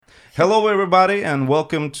Hello, everybody, and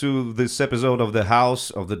welcome to this episode of the House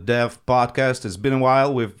of the Dev podcast. It's been a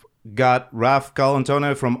while. We've got Raf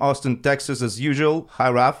Calantone from Austin, Texas, as usual. Hi,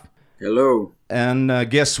 Raf. Hello. And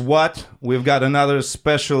guess what? We've got another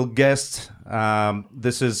special guest.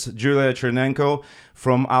 This is Julia Chernenko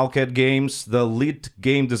from Owlcat Games, the lead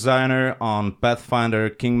game designer on Pathfinder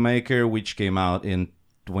Kingmaker, which came out in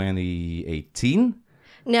 2018.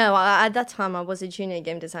 No, at that time I was a junior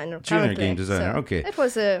game designer. Junior game designer, so okay. It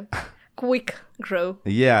was a quick grow.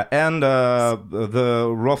 Yeah, and the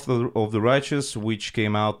Wrath of the Righteous, which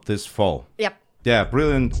came out this fall. Yep. Yeah,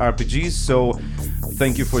 brilliant RPGs. So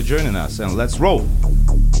thank you for joining us, and let's roll.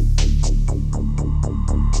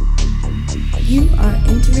 You are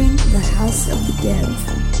entering the House of the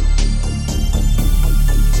Dev.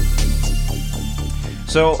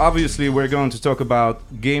 So obviously we're going to talk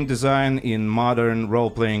about game design in modern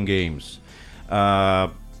role-playing games.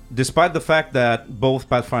 Despite the fact that both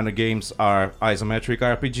Pathfinder games are isometric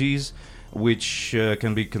RPGs, which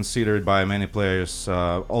can be considered by many players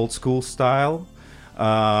old school style,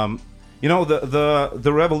 the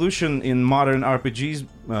revolution in modern RPGs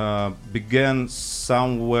began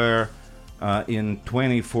somewhere in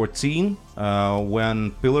 2014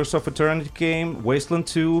 when Pillars of Eternity came, Wasteland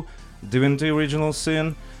 2, Divinity Original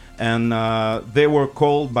Sin, and they were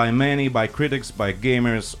called by critics, by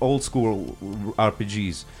gamers, old school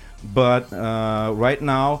RPGs. But right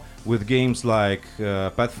now, with games like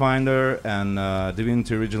Pathfinder and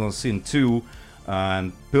Divinity Original Sin 2,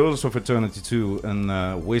 and Pillars of Eternity 2,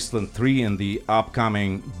 and Wasteland 3, and the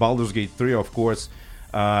upcoming Baldur's Gate 3, of course,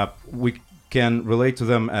 we can relate to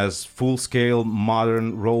them as full-scale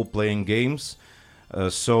modern role-playing games.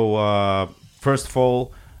 First of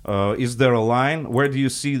all, is there a line? Where do you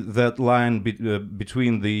see that line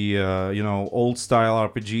between the old style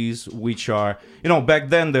RPGs, which are back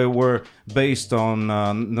then they were based on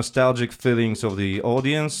nostalgic feelings of the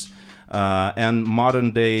audience, and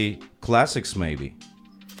modern day classics maybe?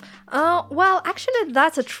 Well, actually,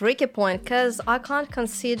 that's a tricky point because I can't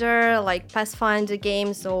consider like Pathfinder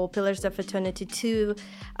games or Pillars of Eternity 2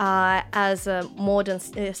 as modern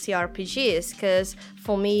CRPGs, because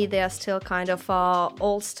for me they are still kind of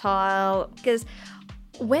old style. Because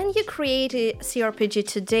when you create a CRPG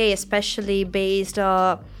today, especially based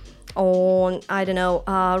on,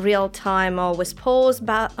 real-time or with pause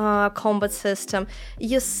combat system,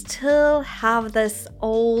 you still have this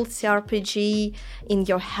old CRPG in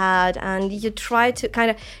your head, and you try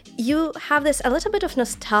to you have this a little bit of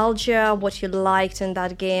nostalgia, what you liked in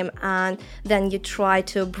that game, and then you try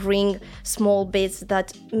to bring small bits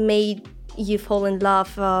that made you fall in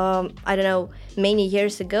love, many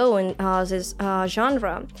years ago in this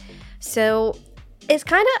genre. So it's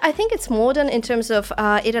I think it's modern in terms of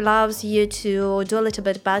it allows you to do a little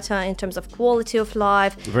bit better in terms of quality of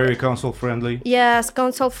life. Very console friendly. Yes,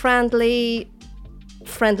 console friendlier.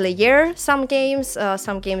 Some games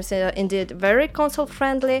indeed very console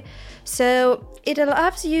friendly. So it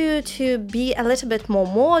allows you to be a little bit more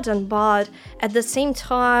modern, but at the same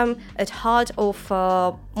time, at heart of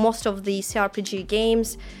most of the CRPG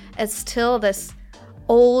games, it's still this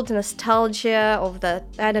old nostalgia of the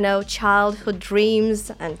childhood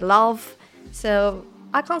dreams and love. So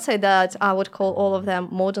I can't say that I would call all of them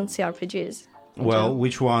modern CRPGs. Well,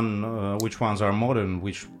 which ones are modern?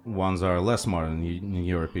 Which ones are less modern, in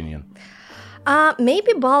your opinion?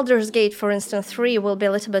 Maybe Baldur's Gate, for instance, 3 will be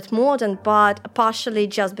a little bit modern, but partially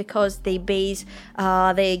just because they base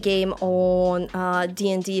their game on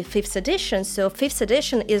D&D 5th edition. So 5th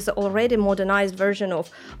edition is already a modernized version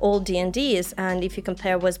of all D&Ds, and if you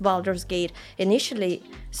compare with Baldur's Gate initially,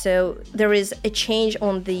 so there is a change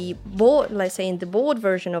on the board, let's say in the board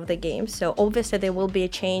version of the game. So obviously there will be a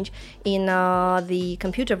change in the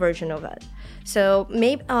computer version of it. So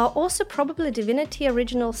maybe also probably Divinity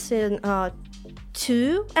Original Sin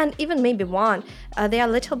 2 and even maybe 1, they are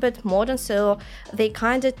a little bit modern, so they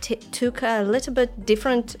kind of took a little bit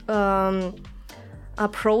different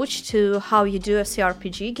approach to how you do a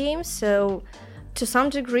CRPG game. So to some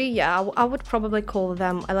degree, yeah, I would probably call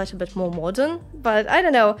them a little bit more modern, but I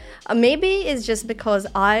don't know, maybe it's just because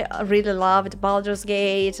I really loved Baldur's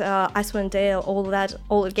Gate, Icewind Dale, all that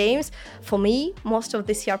old games. For me, most of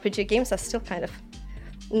the CRPG games are still kind of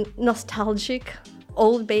nostalgic,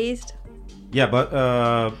 old-based. Yeah, but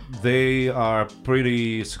they are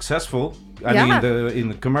pretty successful. I mean, in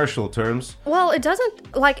the commercial terms. Well, it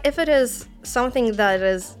doesn't, like, if it is something that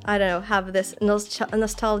is, I don't know, have this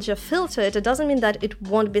nostalgia feel to it, it doesn't mean that it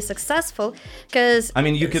won't be successful, because... I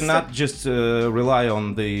mean, you cannot just rely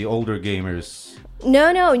on the older gamers.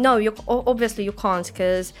 No, obviously you can't,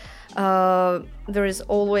 because there is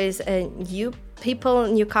always a new people,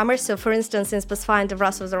 newcomers. So, for instance, in Pathfinder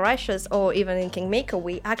Wrath of the Righteous or even in Kingmaker,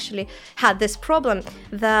 we actually had this problem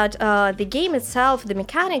that the game itself, the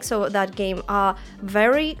mechanics of that game are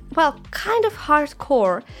very, well, kind of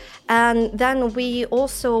hardcore. And then we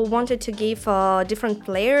also wanted to give different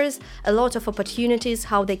players a lot of opportunities,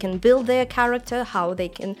 how they can build their character, how they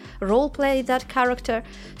can roleplay that character.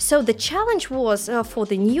 So the challenge was for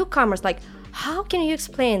the newcomers, like, how can you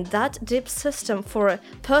explain that deep system for a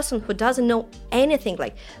person who doesn't know anything,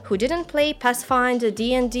 like who didn't play Pathfinder,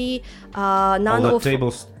 D&D, none all that of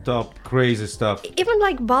tabletop crazy stuff. even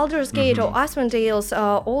like Baldur's Gate or Icewind Dale's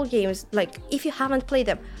all games, like if you haven't played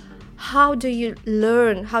them, how do you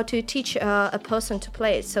learn how to teach a person to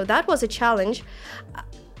play it? So that was a challenge.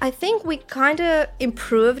 I think we kind of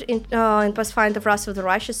improved in Pathfinder Wrath of the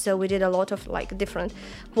Righteous, so we did a lot of like different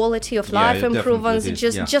quality of life improvements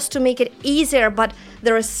just to make it easier, but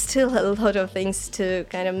there are still a lot of things to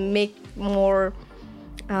kind of make more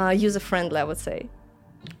user-friendly, I would say.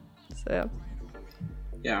 So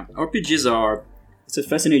yeah, RPGs it's a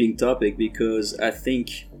fascinating topic because I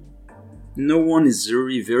think no one is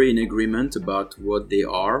very, very in agreement about what they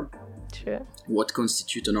are, true. What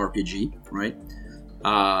constitutes an RPG, right?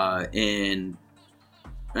 And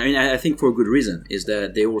I mean, I think for a good reason is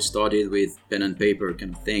that they all started with pen and paper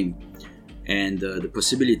kind of thing, and the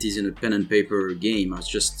possibilities in a pen and paper game are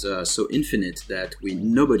just so infinite that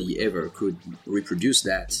nobody ever could reproduce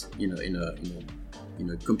that, in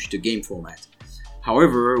a computer game format.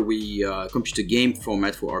 However, computer game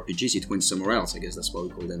format for RPGs, it went somewhere else. I guess that's why we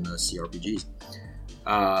call them CRPGs.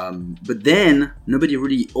 But then nobody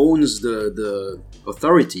really owns the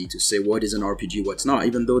authority to say what is an RPG, what's not,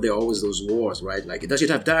 even though there are always those wars, right? Like, does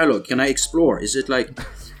it have dialogue? Can I explore? Is it like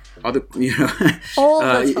other, all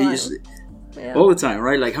the time. All the time,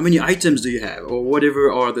 right? Like, how many items do you have, or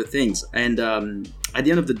whatever are the things? And at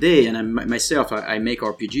the end of the day, and I make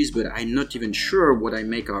RPGs, but I'm not even sure what I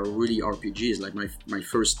make are really RPGs. Like my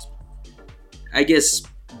first, I guess,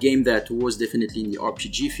 game that was definitely in the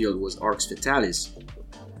RPG field was Arx Fatalis,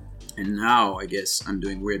 and now I guess I'm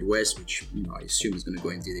doing Weird West, which I assume is going to go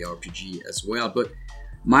into the RPG as well. But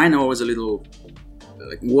mine are always a little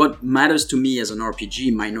like, what matters to me as an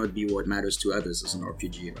RPG might not be what matters to others as an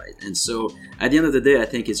RPG, right? And so at the end of the day, I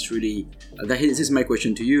think it's really this is my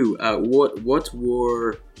question to you. What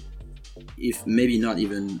were, if maybe not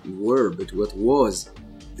even were, but what was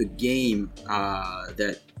the game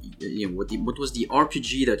that what was the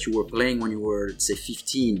RPG that you were playing when you were, say,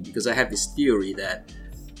 15? Because I have this theory that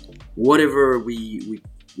whatever we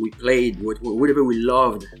played, whatever we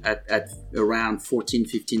loved at around 14,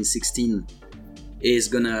 15, 16 is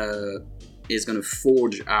gonna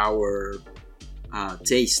forge our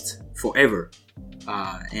taste forever.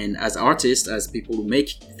 And as artists, as people who make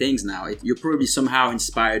things now, you're probably somehow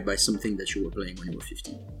inspired by something that you were playing when you were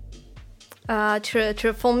 15. True.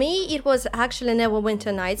 For me, it was actually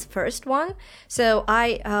Neverwinter Nights' first one. So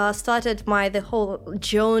I started the whole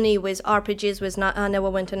journey with RPGs with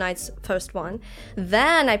Neverwinter Nights' first one.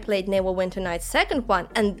 Then I played Neverwinter Nights' second one,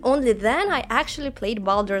 and only then I actually played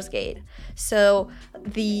Baldur's Gate. So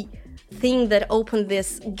the thing that opened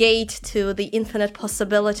this gate to the infinite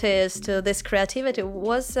possibilities, to this creativity,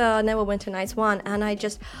 was Neverwinter Nights 1. And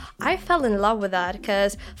I fell in love with that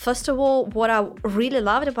because, first of all, what I really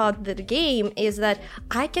loved about the game is that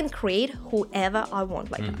I can create whoever I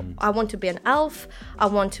want. Like, I want to be an elf, I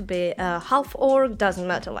want to be a half-orc, doesn't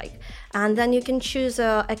matter, like. And then you can choose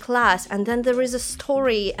a class, and then there is a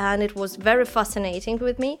story, and it was very fascinating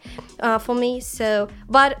for me. So,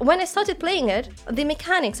 but when I started playing it, the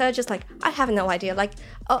mechanics, I was just like, I have no idea. Like,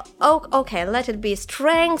 okay, let it be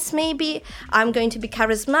strengths, maybe. I'm going to be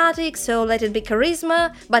charismatic, so let it be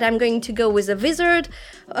charisma, but I'm going to go with a wizard,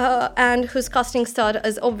 and whose casting stat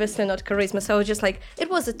is obviously not charisma. So just like, it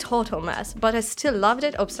was a total mess, but I still loved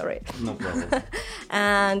it. Oh, sorry. No problem.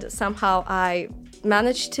 And somehow I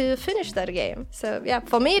managed to finish that game. So yeah,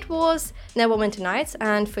 for me it was Neverwinter Nights,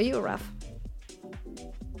 and for you, Raf?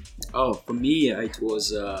 Oh, for me it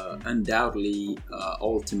was undoubtedly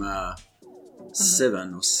Ultima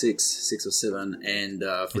 7 or 6 or 7, and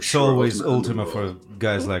for it's sure always Ultima for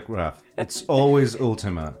guys like Raf. It's always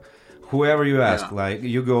Ultima. Whoever you ask, like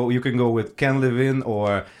you can go with Ken Levine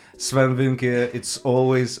or Sven Vinke. It's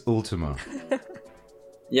always Ultima.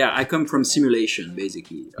 Yeah, I come from simulation,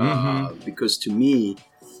 basically, because to me,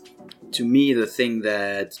 the thing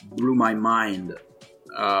that blew my mind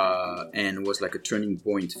and was like a turning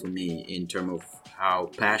point for me in terms of how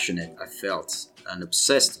passionate I felt and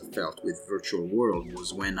obsessed I felt with virtual world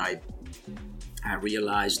was when I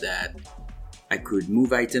realized that I could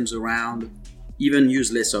move items around, even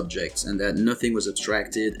use less objects, and that nothing was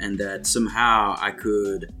abstracted, and that somehow I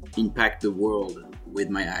could impact the world with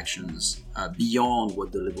my actions beyond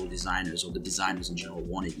what the level designers or the designers in general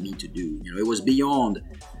wanted me to do. It was beyond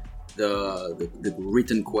the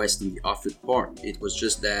written quest and the authored part. It was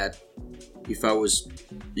just that if I was,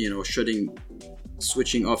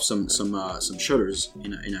 switching off some shutters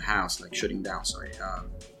in a house, like shutting down,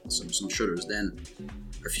 some shutters, then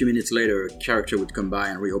a few minutes later, a character would come by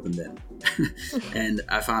and reopen them, and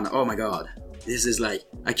I found, oh my god, this is like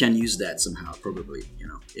I can use that somehow, probably,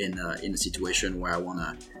 in a situation where I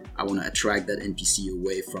wanna attract that NPC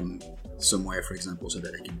away from somewhere, for example, so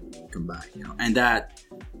that I can come back, and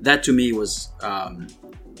that to me was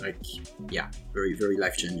very, very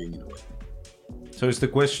life-changing in a way. So it's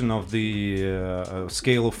the question of the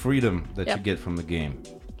scale of freedom that you get from the game.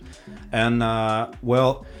 And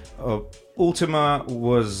Ultima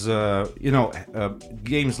was,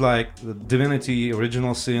 games like Divinity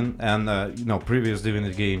Original Sin and, previous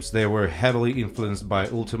Divinity games, they were heavily influenced by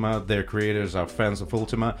Ultima. Their creators are fans of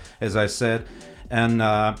Ultima, as I said. And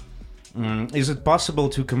is it possible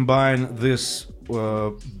to combine this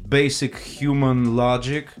basic human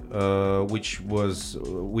logic, which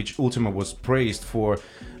Ultima was praised for,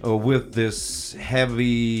 with this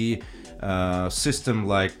heavy system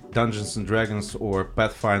like Dungeons and Dragons or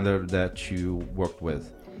Pathfinder that you worked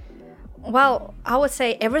with? Well, I would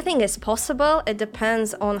say everything is possible. It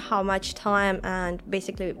depends on how much time and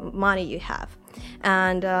basically money you have.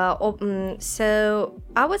 And so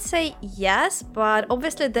I would say yes, but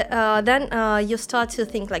obviously then you start to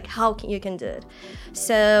think like how you can do it.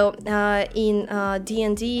 So in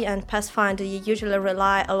D&D and Pathfinder, you usually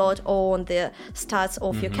rely a lot on the stats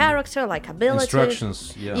of your character, like abilities.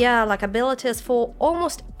 Instructions, yeah. Yeah, like abilities. For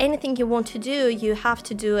almost anything you want to do, you have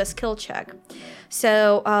to do a skill check.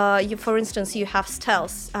 So, for instance, you have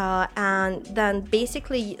stealth, and then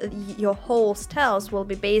basically your whole stealth will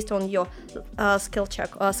be based on your skill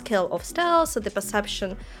of stealth, so the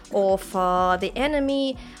perception of the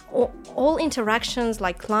enemy, all interactions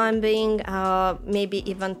like climbing, maybe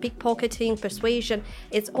even pickpocketing, persuasion.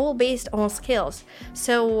 It's all based on skills.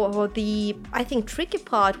 So I think tricky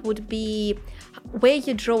part would be where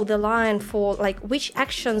you draw the line for like which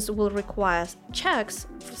actions will require checks,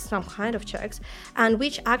 some kind of checks, and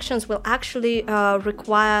which actions will actually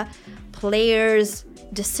require players'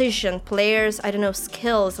 decision,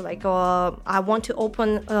 skills, like I want to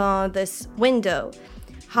open this window.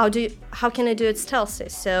 How can I do it stealthy?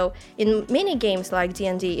 So in many games like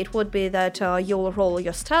D&D, it would be that you'll roll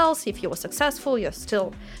your stealth. If you were successful, you're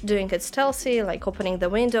still doing it stealthy, like opening the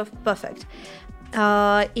window. Perfect.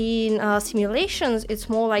 In simulations, it's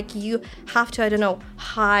more like you have to,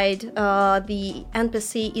 hide. The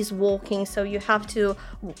NPC is walking, so you have to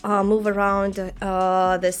move around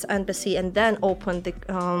this NPC and then open the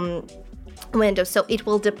window. So it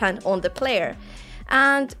will depend on the player.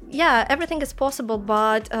 And yeah, everything is possible,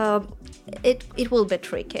 but it will be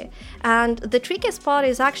tricky. And the trickiest part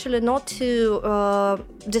is actually not to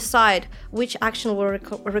decide which action will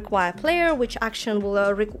require player, which action will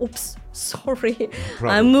oops, sorry,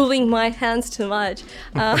 I'm moving my hands too much.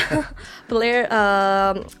 Player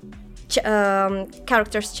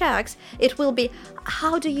characters checks. It will be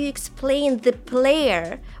how do you explain the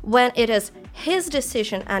player when it is his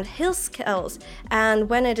decision and his skills, and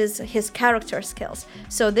when it is his character skills.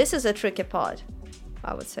 So this is a tricky part,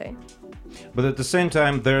 I would say. But at the same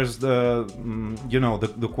time, there's the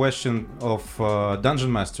question of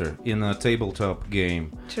Dungeon Master in a tabletop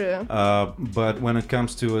game. True. But when it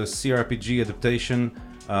comes to a CRPG adaptation,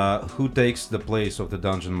 who takes the place of the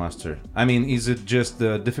Dungeon Master? I mean, is it just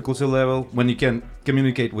the difficulty level? When you can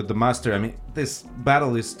communicate with the Master, I mean, this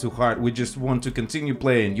battle is too hard. We just want to continue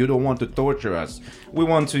playing. You don't want to torture us. We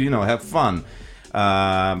want to, have fun.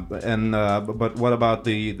 But what about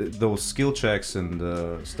those skill checks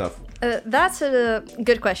and stuff? That's a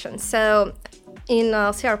good question. So in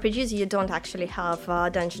CRPGs, you don't actually have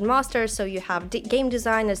dungeon masters, so you have game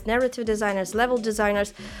designers, narrative designers, level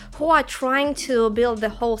designers who are trying to build the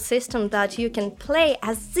whole system that you can play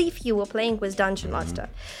as if you were playing with dungeon master.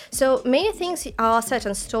 So many things are set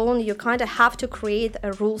in stone. You kind of have to create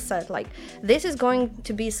a rule set, like this is going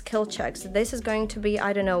to be skill checks, this is going to be,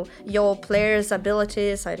 your player's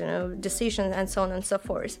abilities, decisions, and so on and so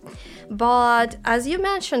forth. But as you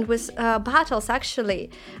mentioned with battles, actually,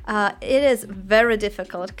 it is very very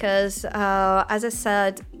difficult because, as I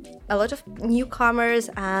said, a lot of newcomers,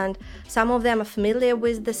 and some of them are familiar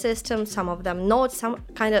with the system, some of them not, some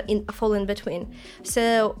kind of fall in between. So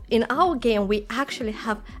in our game, we actually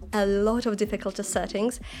have a lot of difficulty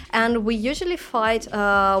settings, and we usually fight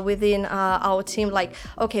within our team like,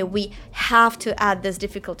 okay, we have to add this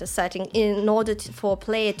difficulty setting in order for a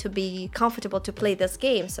player to be comfortable to play this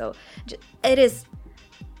game. So it is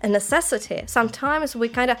a necessity. Sometimes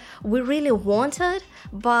we really want it,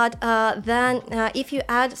 but then if you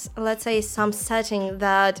add, let's say, some setting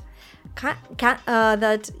that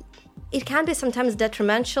that it can be sometimes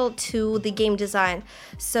detrimental to the game design.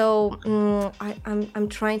 So I'm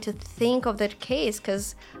trying to think of that case,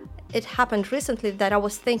 because it happened recently that I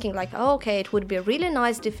was thinking like, oh, okay, it would be a really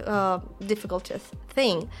nice difficulty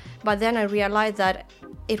thing, but then I realized that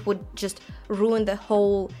it would just ruin the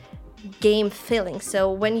whole game feeling.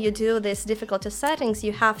 So when you do these difficulty settings,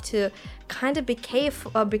 you have to kind of be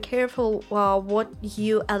careful what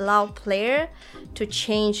you allow player to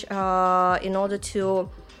change in order to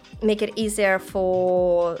make it easier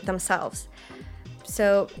for themselves.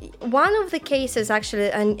 So one of the cases, actually,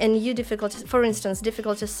 a new difficulty, for instance,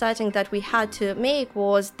 difficulty setting that we had to make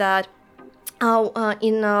was that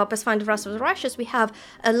in Pathfinder Wrath of the Righteous, we have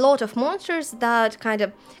a lot of monsters that kind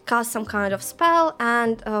of cast some kind of spell,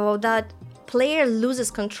 and that player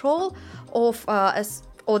loses control of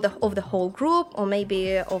the whole group, or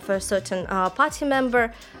maybe of a certain party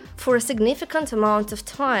member, for a significant amount of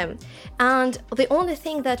time. And the only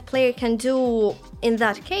thing that player can do in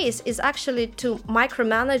that case is actually to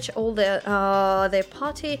micromanage all their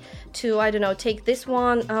party to, I don't know, take this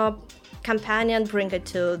one companion, bring it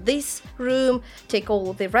to this room, take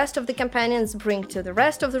all the rest of the companions, bring to the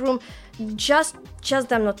rest of the room, just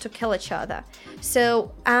them not to kill each other.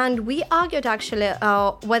 So, and we argued actually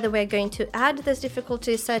whether we're going to add this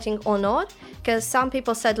difficulty setting or not, because some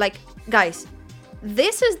people said like, guys,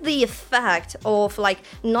 this is the effect of like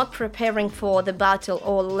not preparing for the battle,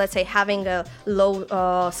 or let's say having a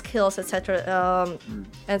low skills, etc.,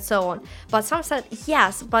 and so on. But some said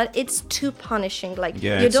yes, but it's too punishing. Like,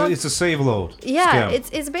 yeah, you it's a save load. Yeah,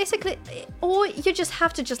 it's basically, or you just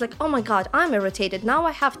have to just like, oh my god, I'm irritated now.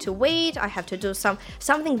 I have to wait. I have to do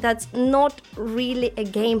something that's not really a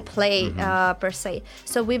gameplay per se.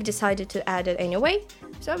 So we've decided to add it anyway.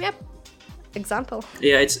 So yep. Example.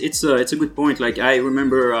 Yeah, it's a good point. Like, I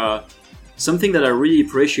remember something that I really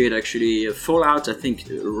appreciate, actually, Fallout, I think,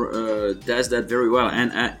 does that very well,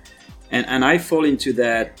 and I fall into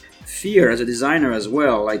that fear as a designer as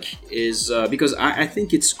well. Like, is because I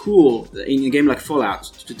think it's cool in a game like Fallout,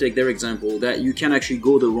 to take their example, that you can actually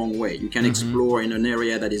go the wrong way. You can explore in an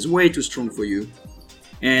area that is way too strong for you.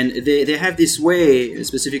 And they have this way,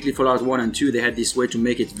 specifically Fallout 1 and 2, they had this way to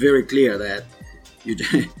make it very clear that you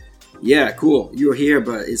yeah, cool, you're here,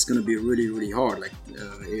 but it's going to be really, really hard. Like,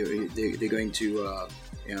 they're going to,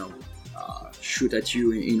 shoot at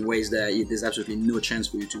you in ways that there's absolutely no chance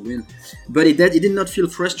for you to win. But it did not feel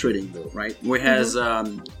frustrating, though, right? Whereas,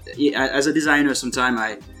 as a designer,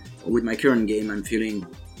 sometimes with my current game, I'm feeling,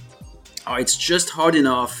 it's just hard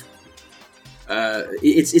enough.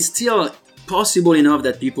 It's still possible enough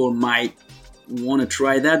that people might want to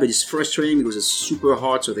try that, but it's frustrating because it's super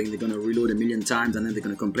hard, so they're going to reload a million times and then they're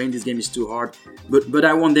going to complain this game is too hard. But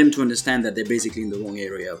I want them to understand that they're basically in the wrong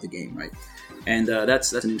area of the game, right? And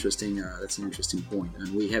that's an interesting point,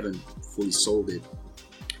 and we haven't fully solved it.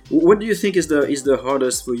 What do you think is the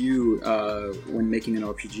hardest for you when making an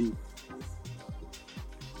RPG?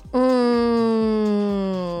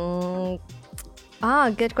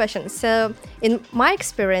 Good question. So in my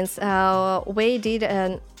experience, we did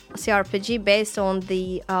an CRPG based on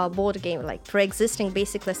the board game, like pre-existing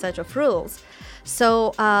basically set of rules.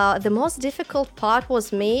 So the most difficult part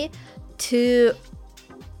was me to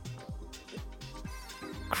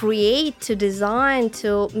create, to design,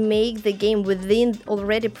 to make the game within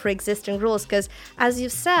already pre-existing rules, because as you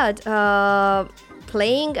said,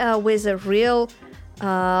 playing with a real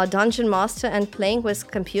dungeon master and playing with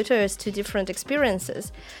computers, two different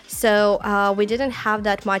experiences. So we didn't have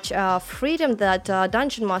that much freedom that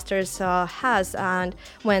dungeon masters has, and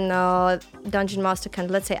when dungeon master can,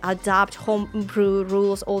 let's say, adapt homebrew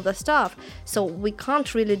rules, all the stuff, so we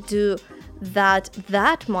can't really do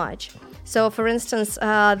that much. So for instance,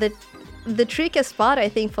 the trickiest part, I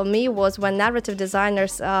think, for me was when narrative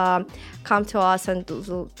designers come to us and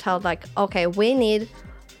tell like, okay, we need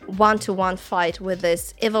one-to-one fight with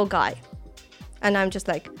this evil guy, and I'm just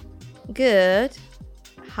like, good,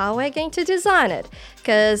 how are you going to design it?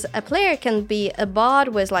 Because a player can be a bard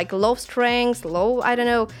with like low strength, low, I don't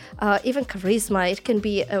know, even charisma. It can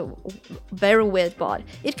be a very weird bard.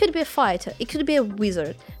 It could be a fighter. It could be a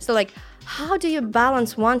wizard. So like, how do you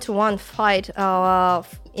balance one-to-one fight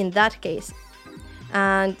in that case?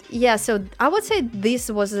 And yeah, so I would say this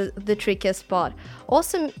was the trickiest part.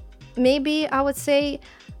 Also, maybe I would say,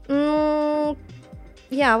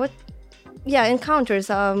 encounters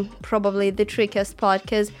are probably the trickiest part,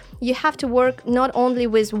 because you have to work not only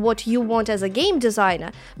with what you want as a game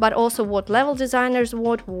designer, but also what level designers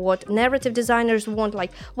want, what narrative designers want,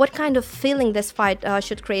 like what kind of feeling this fight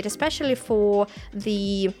should create, especially for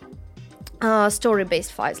the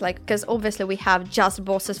story-based fights, like, because obviously we have just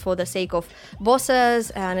bosses for the sake of bosses,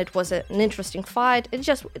 and it was an interesting fight.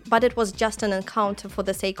 It was just an encounter for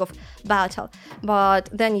the sake of battle. But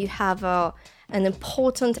then you have an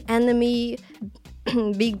important enemy,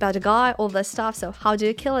 big bad guy, all that stuff. So how do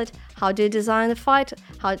you kill it? How do you design the fight?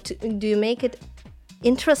 Do you make it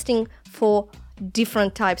interesting for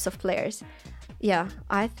different types of players? Yeah,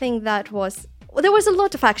 I think that was. Well, there was a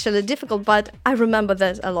lot of actually difficult, but I remember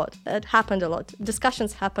that a lot. It happened a lot.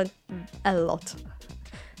 Discussions happened a lot.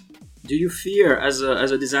 Do you fear, as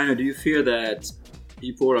a designer, do you fear that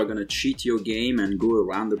people are going to cheat your game and go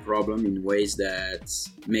around the problem in ways that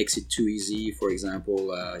makes it too easy? For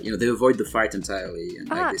example, they avoid the fight entirely, and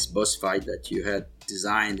like this boss fight that you had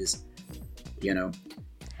designed is,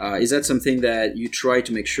 is that something that you try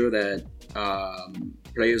to make sure that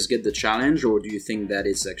players get the challenge, or do you think that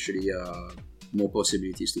it's actually more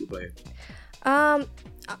possibilities to the player?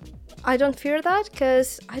 I don't fear that,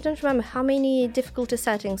 because I don't remember how many difficulty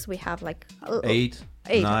settings we have, like 8,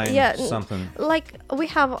 9, something. Like we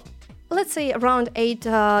have, let's say, around 8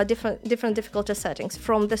 different difficulty settings,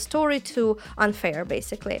 from the story to unfair,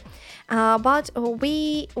 basically. But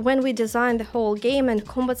when we design the whole game and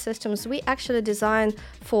combat systems, we actually design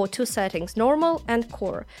for 2 settings: normal and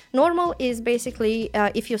core. Normal is basically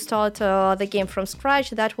if you start the game from scratch,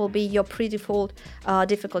 that will be your pre-default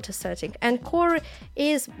difficulty setting, and core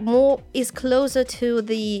is closer to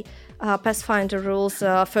the Pathfinder rules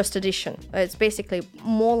first edition. It's basically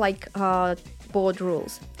more like board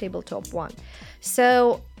rules, tabletop one.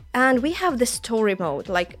 So, and we have the story mode.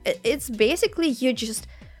 Like, it's basically you just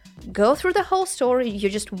go through the whole story. You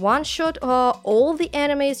just one-shot all the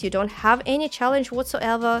enemies. You don't have any challenge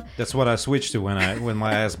whatsoever. That's what I switch to when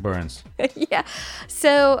my ass burns. Yeah.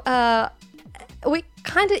 So we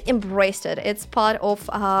kind of embraced it. It's part of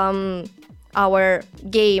our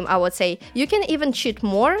game, I would say. You can even cheat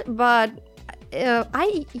more, but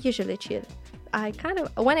I usually cheat.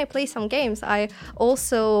 When I play some games, I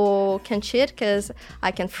also can cheat, because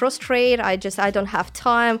I can frustrate. I don't have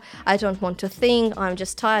time. I don't want to think. I'm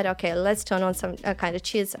just tired. Okay, let's turn on some kind of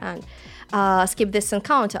cheats and skip this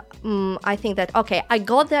encounter. I think that, okay, I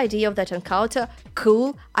got the idea of that encounter.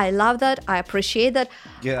 Cool. I love that. I appreciate that.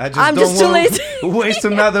 Yeah, I'm just too late. Waste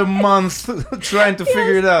another month trying to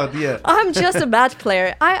figure it out. Yeah. I'm just a bad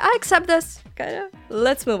player. I accept this. Okay,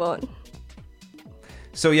 let's move on.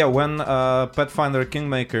 So yeah, when Pathfinder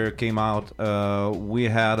Kingmaker came out, we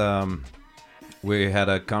had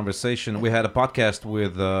a conversation. We had a podcast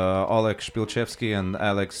with Oleg Shpilchevsky and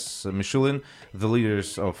Alex Mishulin, the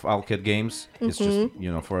leaders of Alcat Games. Mm-hmm. It's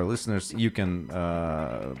just, for our listeners, you can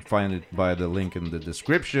find it by the link in the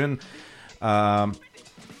description. They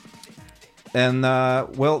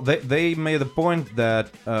made a point that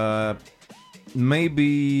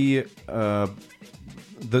maybe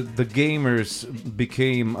the gamers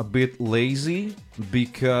became a bit lazy,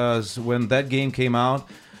 because when that game came out,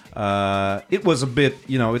 it was a bit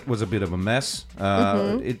of a mess.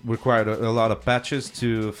 It required a lot of patches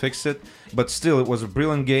to fix it, but still it was a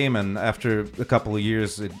brilliant game, and after a couple of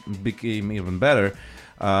years it became even better.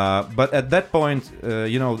 But at that point,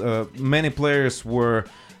 many players were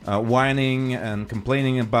whining and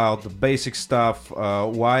complaining about the basic stuff.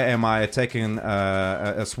 Why am I attacking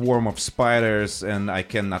a swarm of spiders and I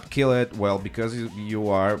cannot kill it? Well, because you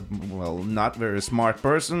are not very smart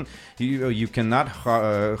person. You cannot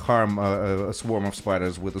harm a swarm of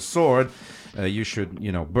spiders with a sword. You should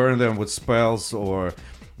burn them with spells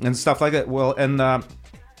and stuff like that. Well, and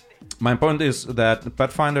my point is that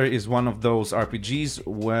Pathfinder is one of those RPGs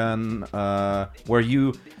where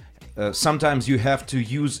you sometimes you have to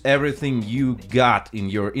use everything you got in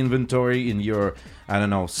your inventory, in your,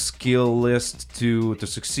 skill list to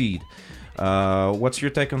succeed. What's your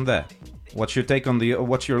take on that? What's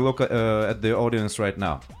your look at the audience right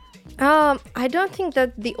now? I don't think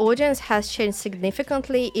that the audience has changed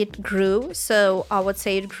significantly. It grew, so I would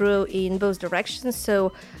say it grew in both directions.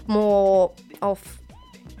 So more of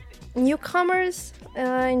newcomers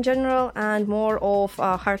in general and more of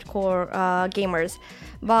hardcore gamers.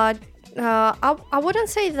 But I wouldn't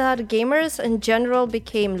say that gamers in general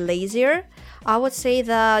became lazier. I would say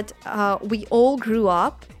that we all grew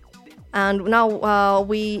up. And now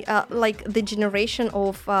we, like the generation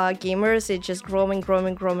of gamers, is just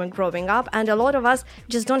growing up. And a lot of us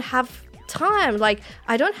just don't have time. Like,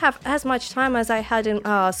 I don't have as much time as I had in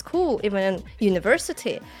school, even in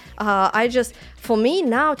university. For me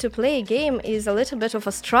now to play a game is a little bit of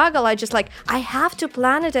a struggle. I have to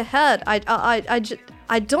plan it ahead.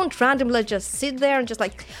 I don't randomly just sit there and just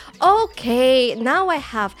like, okay, now I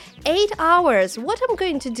have 8 hours. What am I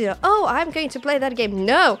going to do? Oh, I'm going to play that game.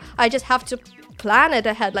 No, I just have to plan it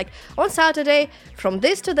ahead. Like on Saturday, from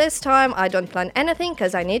this to this time, I don't plan anything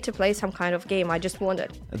because I need to play some kind of game. I just want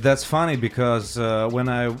it. That's funny because when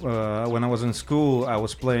I was in school, I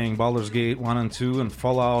was playing Baldur's Gate 1 and 2 and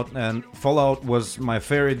Fallout was my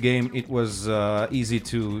favorite game. It was easy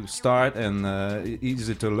to start and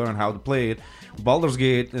easy to learn how to play it. Baldur's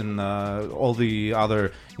Gate and all the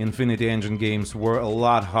other Infinity Engine games were a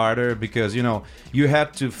lot harder because, you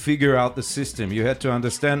had to figure out the system. You had to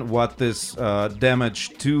understand what this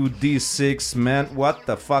damage 2d6 meant. What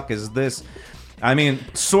the fuck is this? I mean,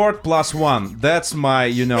 sword +1. That's my,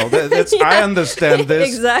 that's Yeah, I understand this.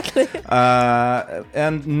 Exactly.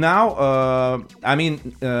 And now,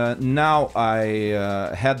 now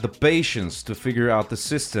I had the patience to figure out the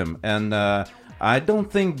system. And I don't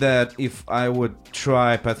think that if I would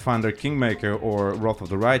try Pathfinder Kingmaker or Wrath of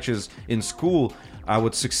the Righteous in school, I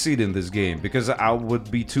would succeed in this game because I would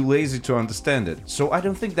be too lazy to understand it. So I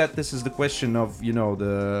don't think that this is the question of,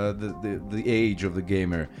 the age of the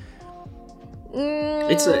gamer.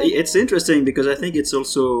 It's interesting because I think it's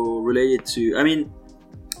also related to,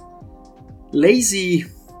 lazy.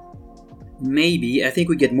 Maybe I think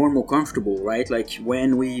we get more and more comfortable, right? Like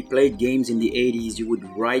when we played games in the 80s, you would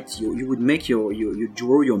write, you would make you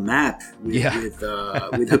draw your map with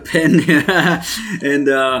a pen,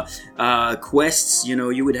 and quests.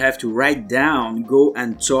 You would have to write down, go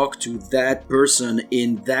and talk to that person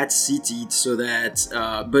in that city, so that.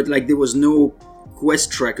 But like there was no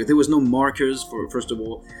quest tracker, there was no markers for first of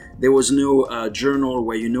all. There was no journal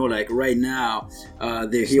where like right now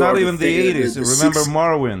they're It's not even the 80s. Remember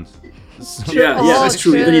Morrowind. Yeah, that's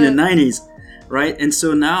true. True. Even in the 90s, right? And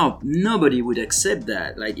so now nobody would accept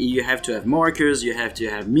that. Like you have to have markers, you have to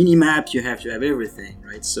have mini maps, you have to have everything,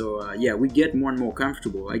 right? So we get more and more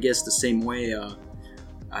comfortable. I guess the same way,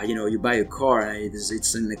 you buy a car,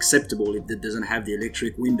 it's unacceptable if it doesn't have the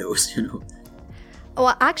electric windows,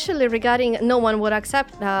 Well, actually, regarding no one would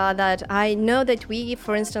accept that, I know that we,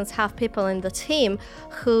 for instance, have people in the team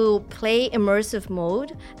who play immersive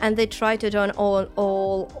mode and they try to turn all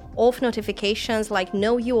off notifications, like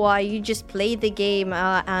no UI, you just play the game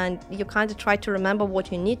and you kind of try to remember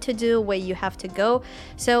what you need to do, where you have to go.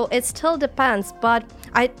 So it still depends, but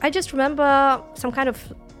I just remember some kind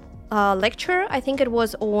of lecture, I think it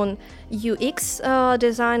was on UX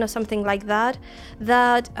design or something like that,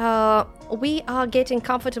 we are getting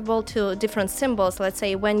comfortable to different symbols. Let's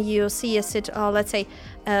say when you see a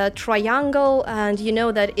triangle and you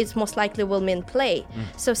know that it most likely will mean play.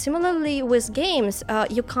 So similarly with games,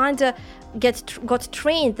 you kind of got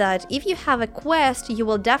trained that if you have a quest, you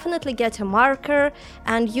will definitely get a marker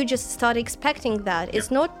and you just start expecting that.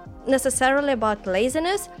 It's not necessarily about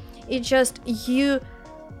laziness, it's just you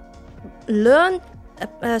learn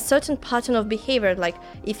a certain pattern of behavior. Like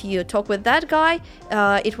if you talk with that guy,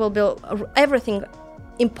 it will be everything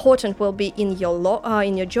important will be in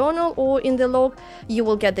your journal or in the log. You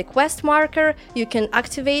will get the quest marker, you can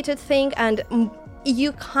activate a thing, and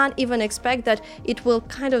you can't even expect that it will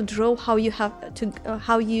kind of draw how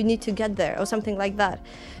you need to get there or something like that.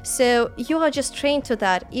 So you are just trained to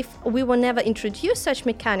that. If we were never introduced such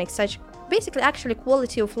mechanics, such basically actually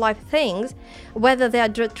quality of life things, whether they are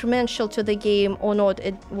detrimental to the game or not,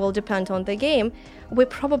 it will depend on the game. We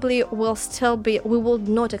probably will we will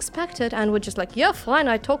not expect it, and we're just like, yeah, fine,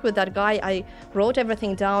 I talked with that guy, I wrote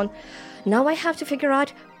everything down. Now I have to figure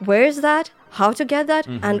out where is that, how to get that,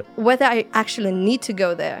 and whether I actually need to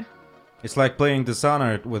go there. It's like playing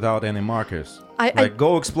Dishonored without any markers.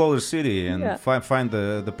 Go explore the city and find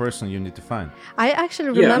the person you need to find. I actually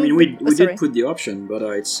remember. Yeah, we did put the option, but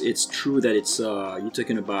it's true that it's you're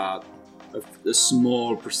talking about a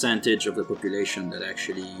small percentage of the population that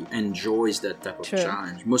actually enjoys that type of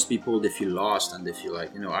challenge. Most people, they feel lost and they feel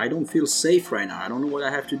like, I don't feel safe right now. I don't know what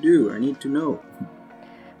I have to do. I need to know.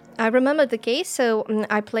 I remember the case. So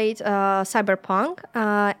I played Cyberpunk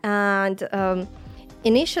and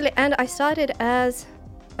initially, and I started as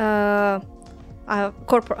a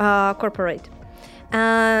corporate.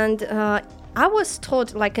 And I was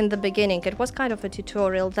taught, like in the beginning, it was kind of a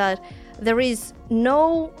tutorial, that there is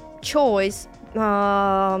no choice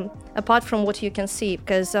apart from what you can see,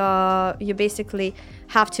 because you basically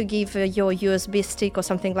have to give your USB stick or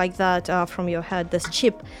something like that from your head, this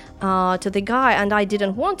chip, to the guy, and I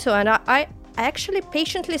didn't want to, and I actually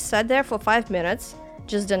patiently sat there for 5 minutes,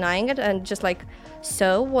 just denying it, and just like,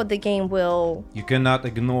 so what the game will... You cannot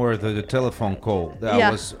ignore the telephone call.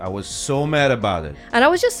 Yeah. I was so mad about it. And I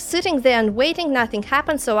was just sitting there and waiting, nothing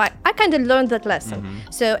happened, so I kind of learned that lesson.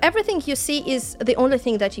 So everything you see is the only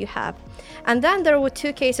thing that you have. And then there were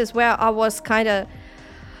 2 cases where I was kind of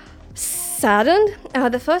saddened.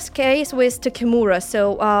 The first case was Takemura,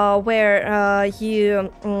 so where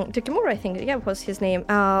Takemura, I think, yeah, was his name,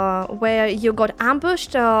 where you got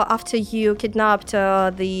ambushed after you kidnapped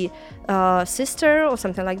the sister or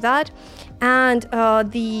something like that, and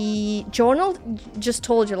the journal just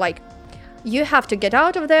told you, like, you have to get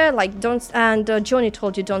out of there, like, don't, and Johnny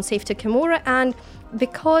told you don't save Takemura, and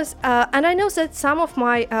because and I know that some of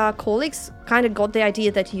my colleagues kind of got the idea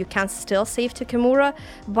that you can still save Takemura,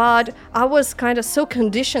 but I was kind of so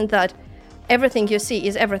conditioned that everything you see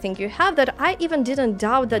is everything you have, that I even didn't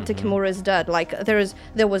doubt that Takemura is dead. Like,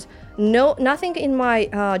 there was nothing in my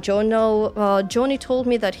journal. Johnny told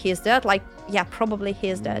me that he is dead. Like, yeah, probably he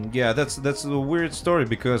is dead. Yeah, that's a weird story,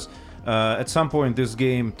 because at some point this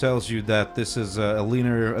game tells you that this is a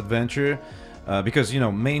linear adventure, because, you know,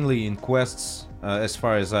 mainly in quests. As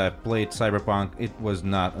far as I played Cyberpunk, it was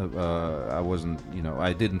not. I wasn't. You know,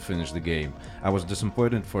 I didn't finish the game. I was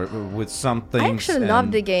disappointed with some things. I actually love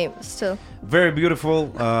the game still. Very beautiful,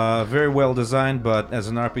 very well designed, but as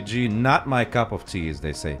an RPG, not my cup of tea, as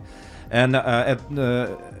they say. And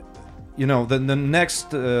you know, the next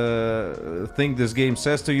thing this game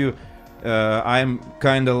says to you. I'm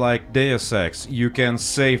kind of like Deus Ex. You can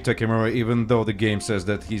save Takemura even though the game says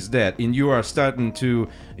that he's dead, and you are starting to,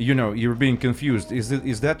 you know, you're being confused.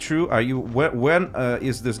 Is that true? Are you? When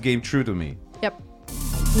is this game true to me? Yep.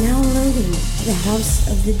 Now loading the House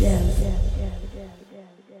of the Dev.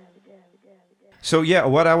 So yeah,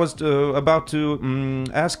 what I was about to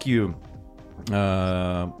ask you.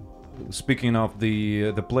 Speaking of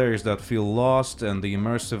the players that feel lost and the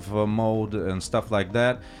immersive mode and stuff like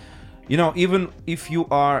that. You know, even if you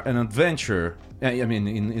are an adventurer, I mean,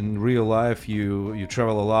 in real life, you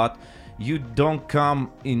travel a lot, you don't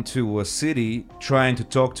come into a city trying to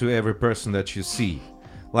talk to every person that you see.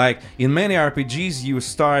 Like, in many RPGs, you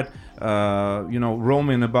start, you know,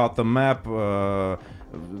 roaming about the map,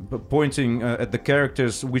 pointing at the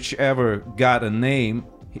characters, whichever got a name,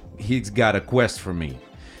 he's got a quest for me.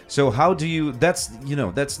 So how do you, that's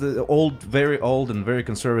the very old and very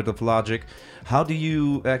conservative logic. How do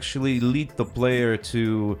you actually lead the player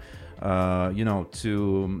to, you know,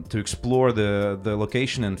 to explore the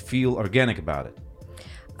location and feel organic about it?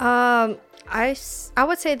 I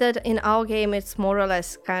would say that in our game it's more or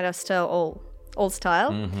less kind of still old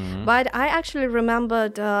style, but I actually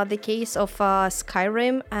remembered the case of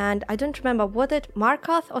Skyrim, and I don't remember, was it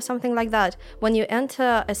Markarth or something like that, when you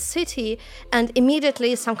enter a city and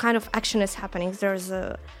immediately some kind of action is happening. There's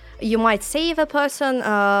you might save a person,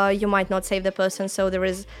 you might not save the person, so there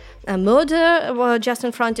is a murder just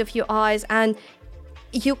in front of your eyes, and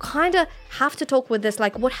you kind of have to talk with this,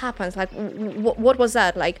 like, what happens, like, what was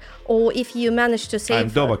that, like, or if you manage to save...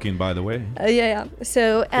 I'm Dovahkiin, by the way. Yeah.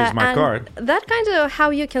 So here's my card. That kind of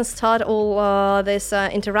how you can start all these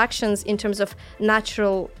interactions in terms of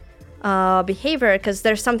natural behavior, because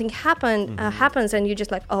there's something happens, and you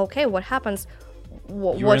just like, oh, okay, what happens?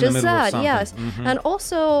 What is that? Yes. And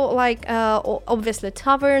also, like, obviously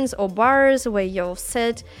taverns or bars where you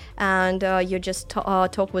sit and you just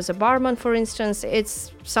talk with a barman, for instance.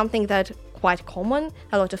 It's something that quite common.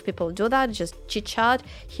 A lot of people do that, just chit chat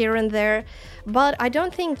here and there. But I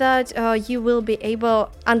don't think that you will be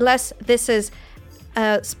able, unless this is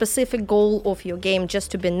a specific goal of your game,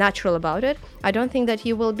 just to be natural about it, I don't think that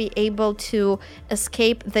you will be able to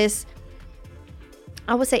escape this,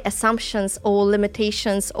 I would say, assumptions or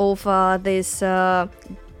limitations of this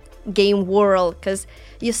game world, because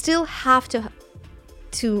you still have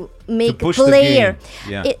to make push player. The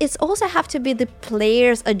game. Yeah. It's also have to be the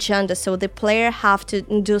player's agenda. So the player have to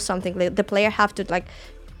do something. The player have to like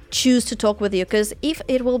choose to talk with you, because if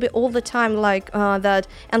it will be all the time like that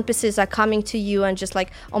NPCs are coming to you and just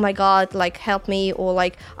like, oh my god, like help me, or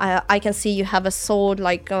like I can see you have a sword,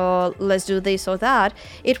 like let's do this or that,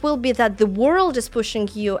 it will be that the world is pushing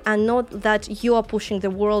you and not that you are pushing the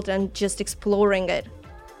world and just exploring it.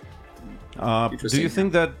 Do you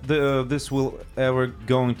think that this will ever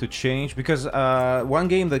going to change? Because one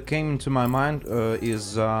game that came into my mind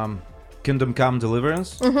is Kingdom Come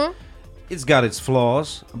Deliverance. It's got its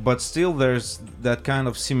flaws, but still there's that kind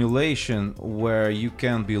of simulation where you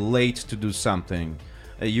can be late to do something.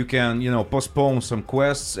 You can, postpone some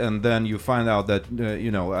quests, and then you find out that,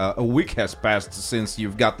 a week has passed since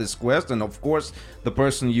you've got this quest, and of course, the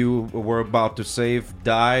person you were about to save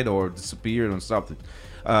died or disappeared or something.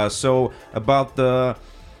 So about the,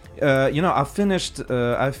 I finished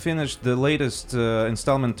the latest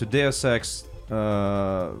installment to Deus Ex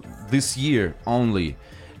this year only,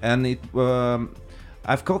 and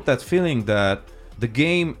I've got that feeling that the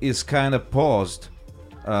game is kind of paused.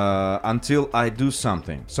 Until I do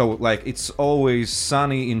something. So like it's always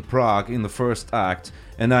sunny in Prague in the first act,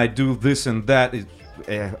 and I do this and that.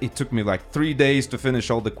 It took me like 3 days to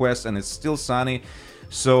finish all the quests, and it's still sunny.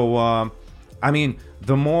 So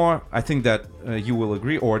the more I think that you will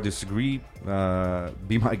agree or disagree,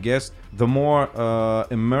 be my guest. The more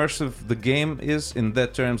immersive the game is in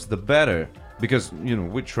that terms, the better, because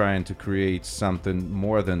we're trying to create something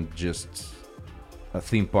more than just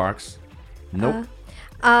theme parks. Nope.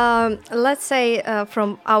 Let's say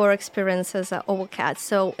from our experience as Overcat.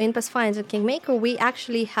 So in Pathfinder Kingmaker, we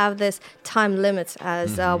actually have this time limits,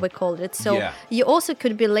 as we called it. So you also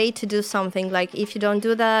could be late to do something. Like if you don't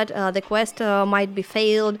do that, the quest might be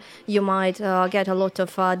failed. You might get a lot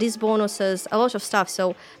of these bonuses, a lot of stuff.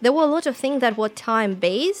 So there were a lot of things that were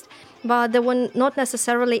time-based, but they were not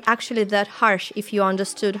necessarily actually that harsh if you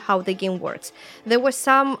understood how the game works. There were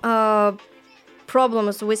some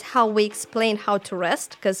problems with how we explain how to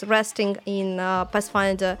rest, because resting in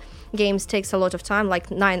Pathfinder games takes a lot of time,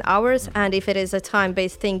 like 9 hours, and if it is a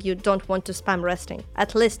time-based thing, you don't want to spam resting.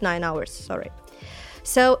 At least 9 hours, sorry.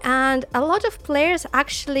 So, and a lot of players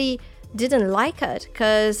actually didn't like it,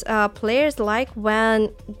 because players like when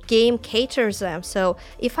game caters them. So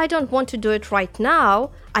if I don't want to do it right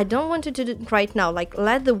now, I don't want to do it right now, like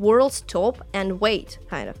let the world stop and wait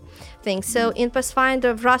kind of thing. So in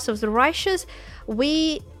Pathfinder Wrath of the Righteous,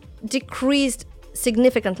 we decreased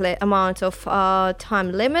significantly amount of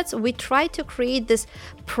time limits. We try to create this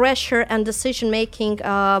pressure and decision making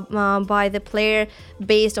by the player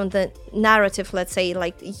based on the narrative. Let's say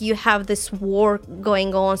like you have this war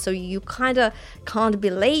going on, so you kind of can't be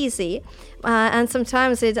lazy, and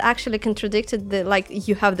sometimes it actually contradicted the, like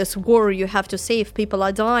you have this war, you have to save, people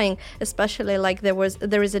are dying, especially like there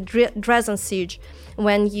is a Dresden siege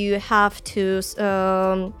when you have to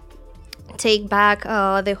take back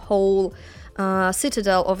the whole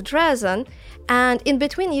citadel of Dresden, and in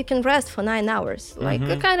between you can rest for 9 hours, like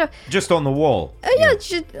kind of just on the wall.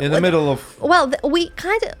 In the middle of. Well, we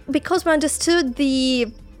kind of, because we understood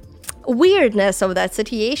the weirdness of that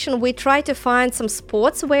situation, we try to find some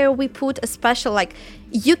spots where we put a special, like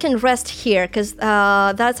you can rest here because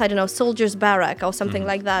that's, I don't know, soldier's barrack or something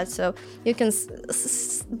like that. So you can,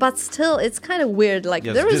 but still it's kind of weird. Like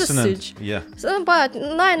there is a siege. Yeah. So, but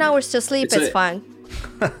 9 hours to sleep, it's fine.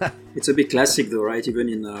 It's a bit classic though, right? Even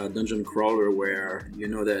in Dungeon Crawler, where you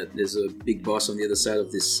know that there's a big boss on the other side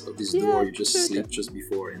of this door, you just sleep just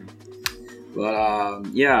before. But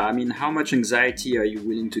I mean, how much anxiety are you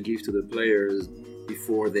willing to give to the players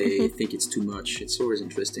before they think it's too much? It's always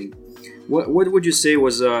interesting. What would you say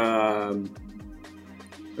was a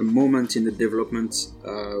moment in the development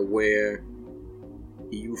where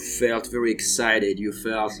you felt very excited, you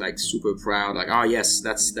felt like super proud, like, oh yes,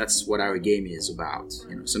 that's what our game is about,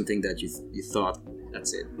 you know, something that you thought,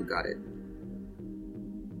 that's it, we got it.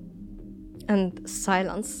 And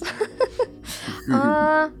silence.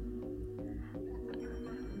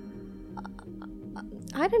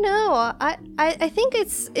 I don't know. I think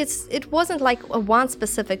it wasn't like a one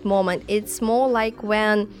specific moment. It's more like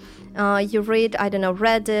when you read, I don't know,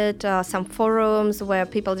 Reddit, some forums where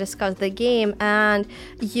people discuss the game, and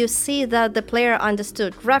you see that the player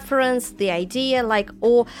understood reference, the idea, like,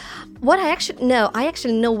 or what I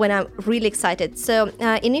actually know when I'm really excited. So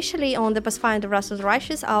initially on the Pathfinder Wrath of the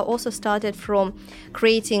Righteous, I also started from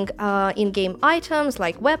creating in-game items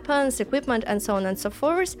like weapons, equipment, and so on and so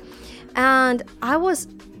forth. And I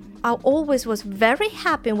always was very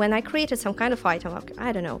happy when I created some kind of item,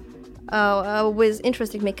 I don't know, with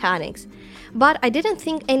interesting mechanics. But I didn't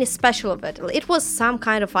think any special of it. It was some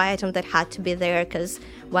kind of item that had to be there because,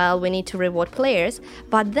 well, we need to reward players.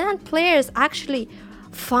 But then players actually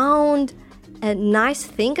found a nice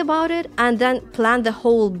thing about it and then planned the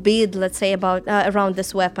whole build, let's say, about around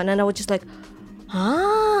this weapon. And I was just like,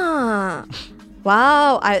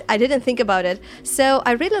 wow, I didn't think about it. So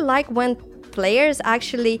I really like when players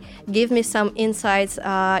actually give me some insights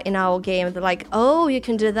in our game. They're like, oh, you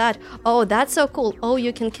can do that. Oh, that's so cool. Oh,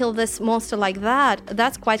 you can kill this monster like that.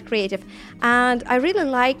 That's quite creative. And I really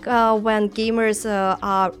like when gamers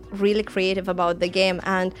are really creative about the game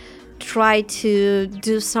and try to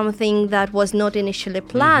do something that was not initially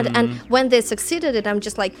planned. Mm-hmm. And when they succeeded it, I'm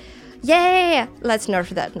just like, yeah, let's nerf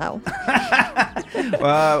that now.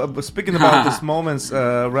 Speaking about these moments,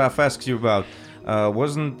 Raf asks you about.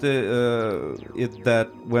 Wasn't it that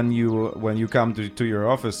when you come to your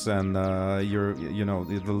office and the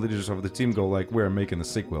leaders of the team go like, we're making a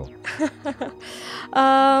sequel?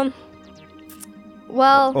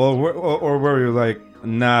 Well, or were you like,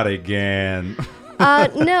 not again?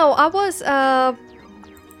 No, I was.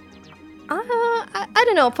 I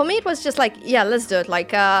don't know. For me, it was just like, yeah, let's do it.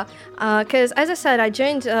 Like, because as I said, I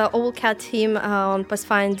joined Old Cat team on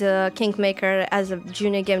Pathfinder Kingmaker as a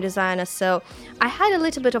junior game designer. So I had a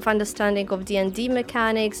little bit of understanding of D&D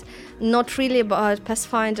mechanics, not really about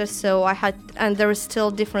Pathfinder. So I had, and there is still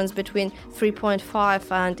difference between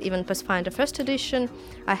 3.5 and even Pathfinder First Edition.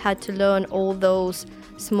 I had to learn all those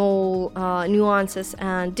small nuances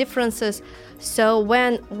and differences. So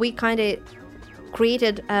when we kind of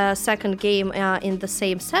created a second game in the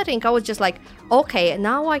same setting, I was just like, okay,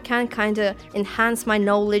 now I can kind of enhance my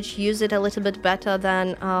knowledge, use it a little bit better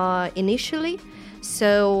than initially.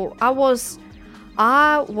 So I was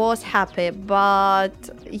happy, but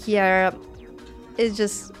yeah, it's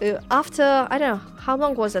just after, I don't know, how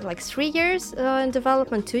long was it, like 3 years in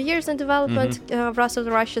development, 2 years in development, Wrath of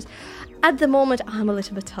the Righteous. At the moment, I'm a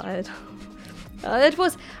little bit tired. It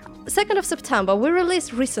was 2nd of September, we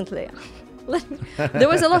released recently. There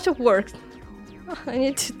was a lot of work. I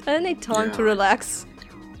need time to relax.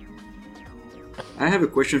 I have a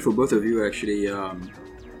question for both of you, actually.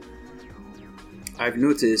 I've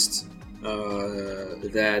noticed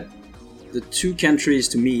that the two countries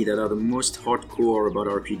to me that are the most hardcore about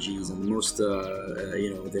RPGs and the most,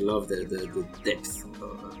 they love the depth,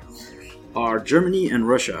 are Germany and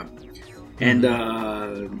Russia. And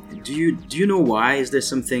do you know why? Is there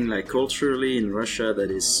something like culturally in Russia that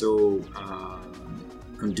is so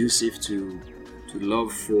conducive to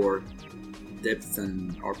love for depth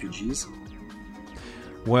and RPGs?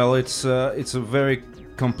 Well, it's a very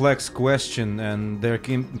complex question, and there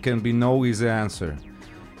can be no easy answer.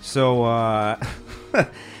 So,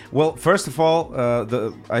 well, first of all,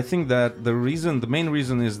 I think that the main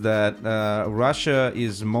reason is that Russia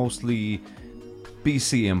is mostly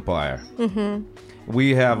PC empire. Mm-hmm.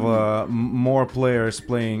 We have more players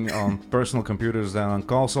playing on personal computers than on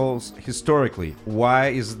consoles historically. Why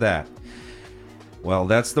is that? Well,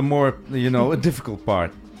 that's the more difficult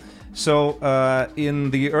part. So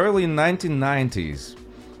in the early 1990s,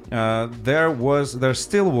 there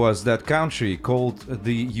still was that country called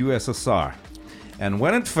the USSR, and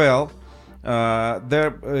when it fell,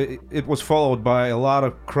 it was followed by a lot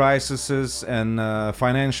of crises and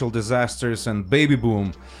financial disasters and baby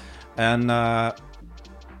boom. And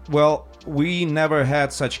well, we never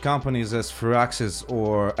had such companies as Firaxis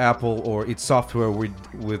or Apple or id Software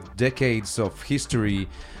with decades of history,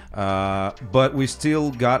 but we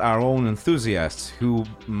still got our own enthusiasts who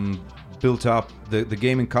built up the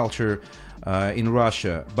gaming culture in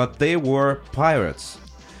Russia. But they were pirates.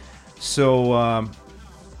 So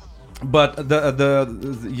but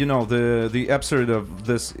the absurd of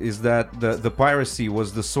this is that the piracy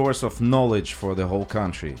was the source of knowledge for the whole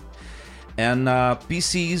country, and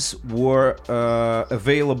PCs were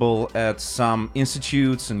available at some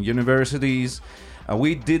institutes and universities.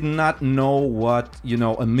 We did not know what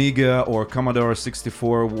Amiga or Commodore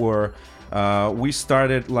 64 were. We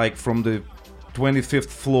started like from the 25th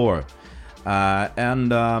floor,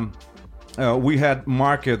 and we had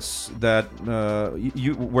markets that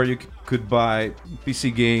where you could buy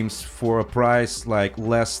PC games for a price like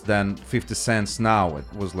less than 50 cents now. It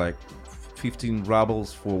was like 15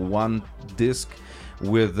 rubles for one disc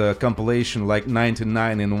with a compilation like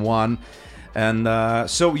 99 in one. And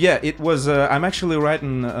so yeah, it was. I'm actually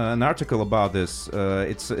writing an article about this.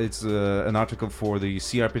 It's an article for the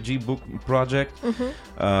CRPG book project,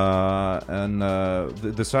 and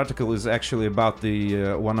this article is actually about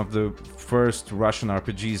the one of the first Russian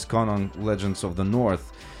RPGs, Conan Legends of the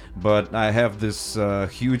North. But I have this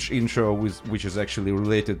huge intro, which is actually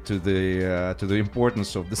related to the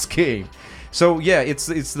importance of this game. So yeah, it's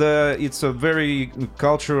a very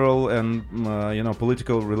cultural and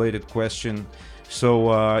political related question.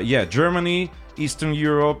 So yeah, Germany, Eastern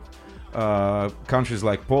Europe, countries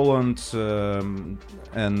like Poland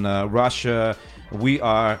and Russia, we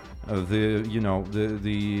are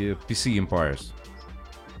the PC empires.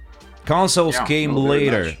 Consoles came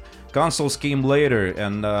later. Consoles came later,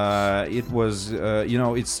 and it was,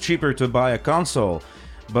 it's cheaper to buy a console,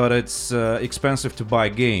 but it's expensive to buy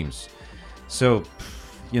games. So,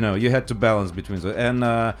 you had to balance between the,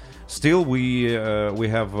 and still we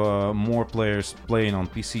have more players playing on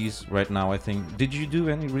PCs right now, I think. Did you do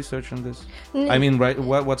any research on this? I mean, right?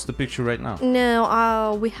 What's the picture right now?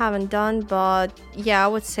 No, we haven't done, but yeah, I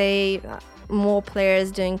would say more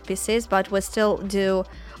players doing PCs, but we still do.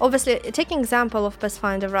 Obviously, taking example of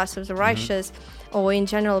Pathfinder Wrath of the Righteous, or in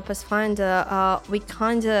general Pathfinder, we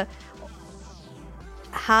kind of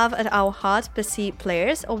have at our heart PC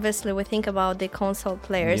players. Obviously, we think about the console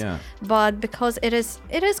players, but because it is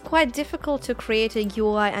quite difficult to create a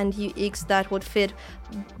UI and UX that would fit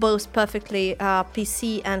both perfectly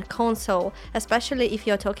PC and console, especially if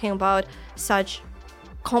you're talking about such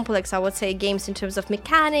complex, I would say, games in terms of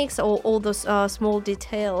mechanics or all those small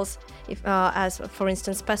details, if as for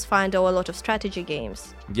instance Pathfinder or a lot of strategy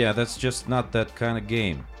games. Yeah, that's just not that kind of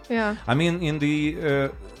game. Yeah. I mean, in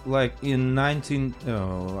the like in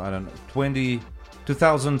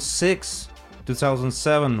 2006,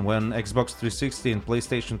 2007, when Xbox 360 and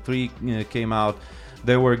PlayStation 3 came out,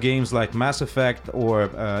 there were games like Mass Effect or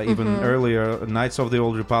even earlier Knights of the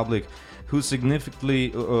Old Republic, who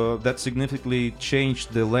significantly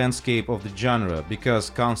changed the landscape of the genre because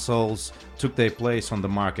consoles took their place on the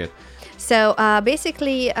market. So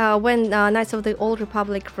basically, when Knights of the Old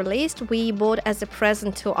Republic released, we bought as a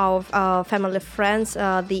present to our family friends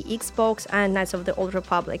the Xbox and Knights of the Old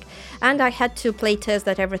Republic. And I had to play test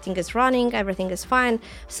that everything is running, everything is fine.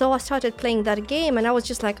 So I started playing that game, and I was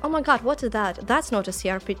just like, oh my god, what is that? That's not a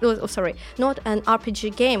not an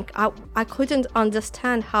RPG game. I couldn't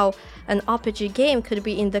understand how an RPG game could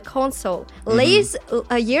be in the console. Years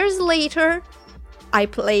later, I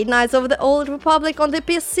played Knights of the Old Republic on the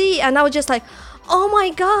PC, and I was just like, oh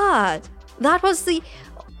my god, that was the...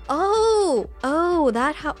 So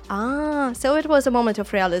it was a moment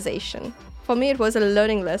of realization. For me, it was a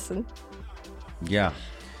learning lesson. Yeah.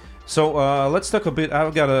 So let's talk a bit.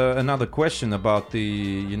 I've got another question about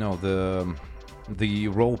the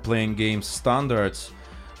role-playing game standards.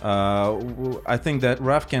 I think that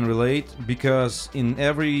Raf can relate, because in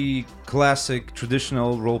every classic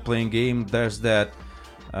traditional role-playing game there's that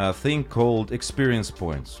thing called experience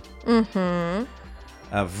points.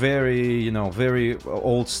 A very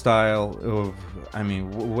old style of, I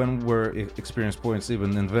mean, when were experience points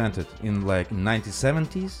even invented? In like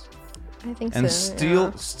 1970s? I think and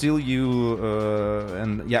so. still you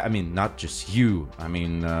I mean, not just you. I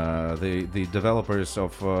mean, the developers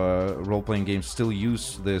of role-playing games still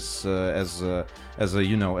use this as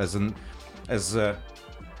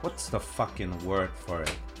what's the fucking word for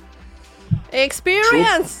it?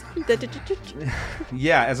 Experience.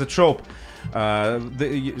 Yeah, as a trope.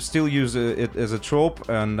 They still use it as a trope,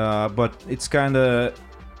 and but it's kind of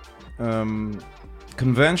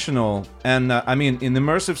conventional. And I mean, in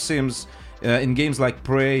immersive sims, in games like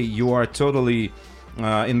Prey, you are totally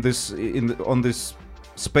on this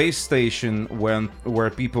space station where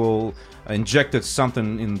people injected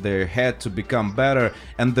something in their head to become better,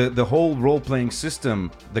 and the whole role-playing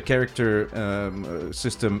system, the character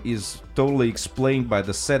system, is totally explained by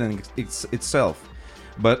the setting itself.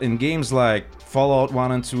 But in games like Fallout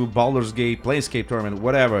 1 and 2, Baldur's Gate, Planescape Torment,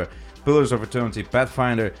 whatever, Pillars of Eternity,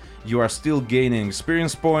 Pathfinder, you are still gaining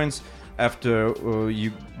experience points after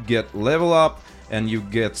you get level up, and you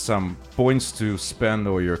get some points to spend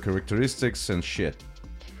on your characteristics and shit.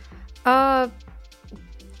 The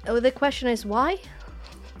question is why?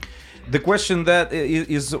 The question that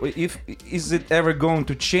is it ever going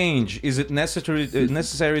to change? Is it necessary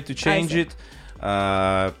to change it?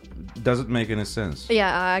 Does it make any sense?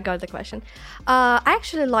 Yeah, I got the question. I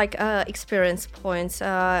actually like experience points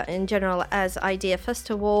in general as idea. First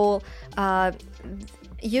of all,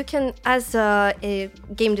 you can, as a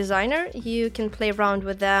game designer, you can play around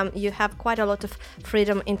with them. You have quite a lot of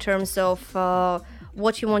freedom in terms of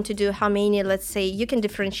what you want to do, how many, let's say, you can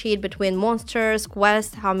differentiate between monsters,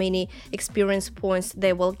 quests, how many experience points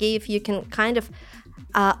they will give. You can kind of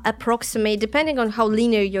approximate, depending on how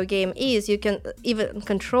linear your game is, you can even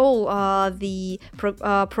control the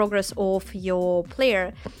progress of your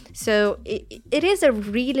player. So it is a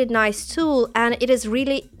really nice tool, and it is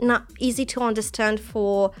really not easy to understand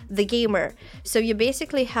for the gamer. So you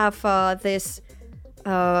basically have this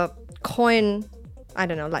coin, I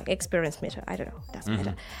don't know, like experience meter, I don't know, doesn't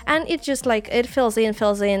matter. And it just like, it fills in.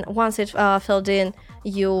 Once it filled in,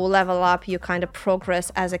 you level up, you kind of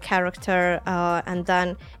progress as a character, and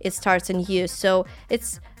then it starts in use. So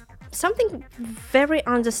it's something very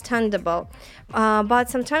understandable. But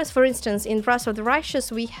sometimes, for instance, in Wrath of the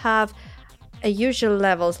Righteous, we have usual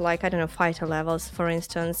levels, like, I don't know, fighter levels, for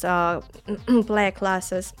instance, player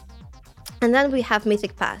classes. And then we have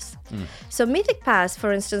Mythic Pass. So Mythic Pass,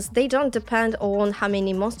 for instance, they don't depend on how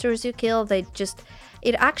many monsters you kill.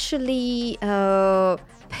 It actually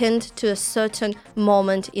pinned to a certain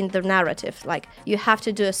moment in the narrative. Like, you have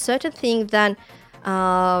to do a certain thing, then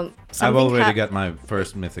I've already got my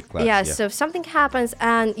first Mythic class. Yeah, so if something happens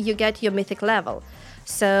and you get your Mythic level.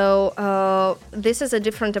 So this is a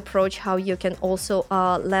different approach how you can also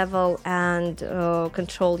level and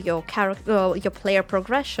control your character, your player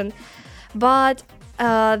progression. But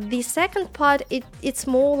the second part, it's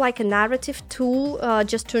more like a narrative tool,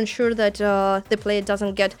 just to ensure that the player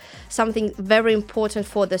doesn't get something very important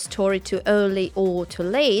for the story too early or too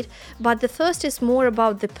late. But the first is more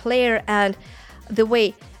about the player and the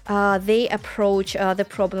way they approach the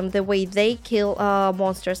problem, the way they kill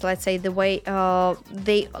monsters. Let's say the way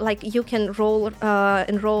they, like, you can roll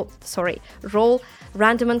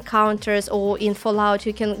random encounters, or in Fallout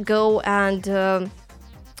you can go and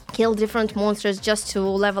kill different monsters just to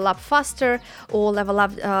level up faster or level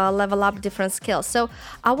up different skills. So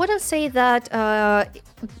I wouldn't say that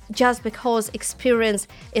just because experience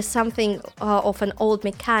is something of an old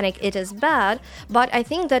mechanic, it is bad. But I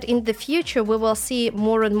think that in the future we will see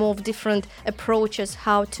more and more different approaches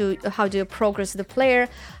how do you progress the player,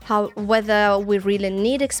 whether we really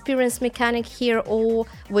need experience mechanic here or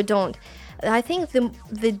we don't. I think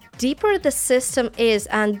the deeper the system is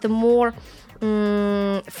and the more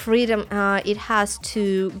freedom it has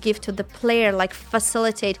to give to the player, like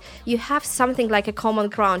facilitate, you have something like a common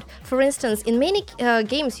ground. For instance, in many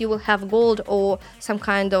games you will have gold or some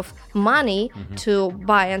kind of money to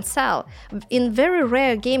buy and sell. In very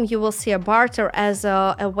rare game you will see a barter as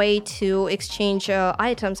a way to exchange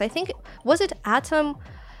items. I think, was it Atom?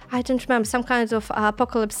 I don't remember. Some kind of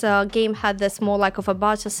apocalypse game had this more like of a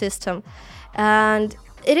barter system, and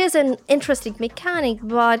it is an interesting mechanic,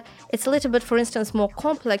 but it's a little bit, for instance, more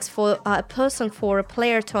complex for a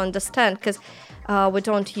player to understand, because we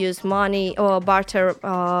don't use money or barter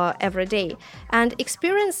every day. And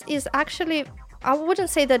experience is actually, I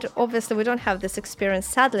wouldn't say that obviously we don't have this experience.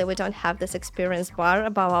 Sadly, we don't have this experience bar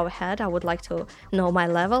above our head. I would like to know my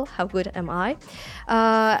level. How good am I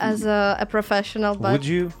as a professional? But would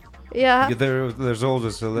you? Yeah. There's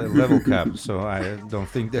always a level cap, so I don't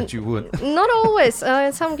think that you would. Not always.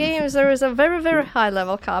 In some games there is a very, very high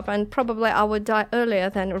level cap, and probably I would die earlier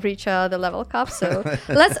than reach the level cap. So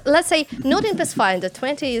let's say not in Pathfinder.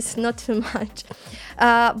 20 is not too much.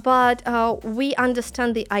 But we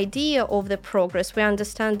understand the idea of the progress. We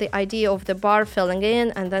understand the idea of the bar filling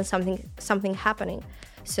in and then something happening.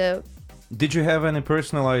 So. Did you have any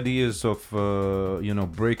personal ideas of,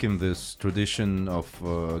 breaking this tradition of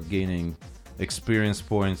gaining experience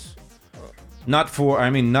points? Not for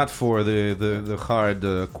the hard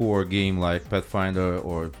core game like Pathfinder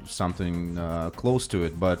or something close to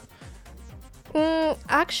it, but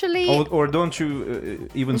actually, or don't you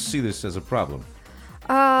even see this as a problem?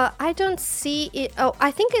 I don't see it. Oh,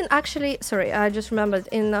 I think I just remembered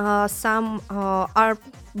in some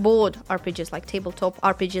board RPGs, like tabletop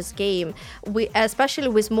RPGs game, we especially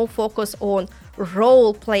with more focus on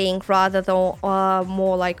role playing rather than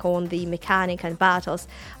more like on the mechanic and battles.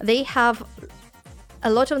 They have a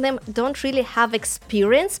lot of them don't really have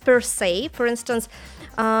experience per se. For instance,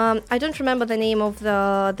 I don't remember the name of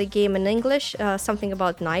the game in English. Something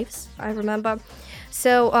about knives, I remember.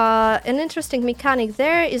 So an interesting mechanic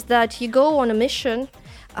there is that you go on a mission,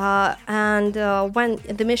 and when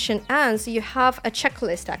the mission ends, you have a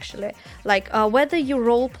checklist actually, like whether you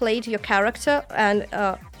role played your character and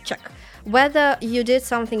check. Whether you did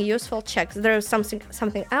something useful, check. There's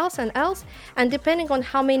something else, and depending on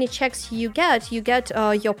how many checks you get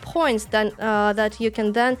your points then that you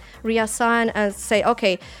can then reassign and say,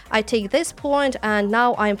 okay, I take this point and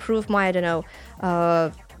now I improve my, I don't know,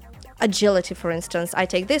 agility, for instance. I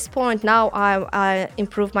take this point, now I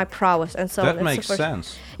improve my prowess, and so on. That makes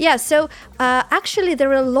sense. Yeah, so actually there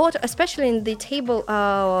are a lot, especially in the table,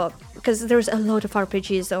 because there's a lot of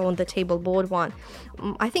RPGs on the table board one.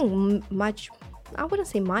 I think I wouldn't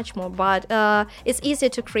say much more, but it's easier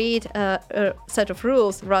to create a set of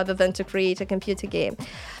rules rather than to create a computer game.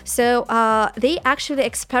 So they actually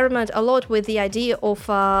experiment a lot with the idea of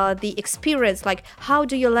the experience, like how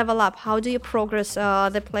do you level up, how do you progress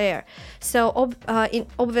the player. So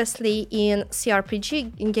obviously in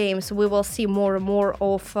CRPG games we will see more and more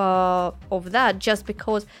of that, just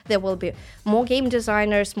because there will be more game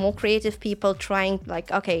designers, more creative people trying,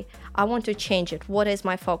 like, okay, I want to change it. What is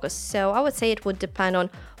my focus? So I would say it would depend on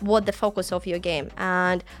what the focus of your game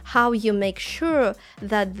and how you make sure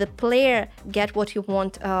that the player get what you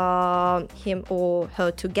want him or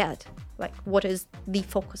her to get. Like, what is the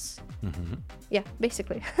focus? Mm-hmm. Yeah,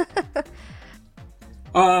 basically.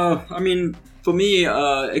 I mean, for me,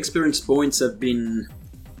 experience points have been...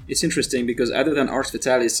 It's interesting because other than Ars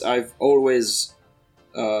Fatalis, I've always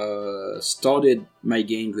started my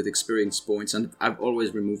game with experience points, and I've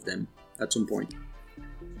always removed them at some point.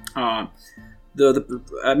 I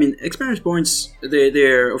mean, experience points.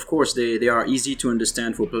 They're of course they are easy to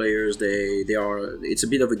understand for players. They are. It's a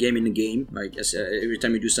bit of a game in a game. Like every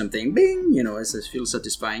time you do something, bing, it feels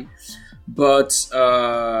satisfying. But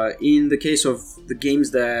in the case of the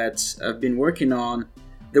games that I've been working on,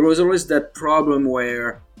 there was always that problem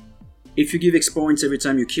where if you give X points every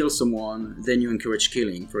time you kill someone, then you encourage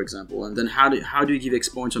killing, for example. And then how do you give X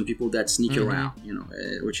points on people that sneak around,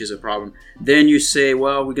 which is a problem. Then you say,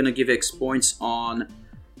 well, we're going to give X points on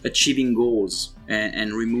achieving goals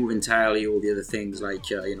and remove entirely all the other things, like,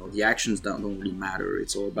 the actions don't really matter.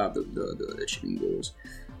 It's all about the achieving goals.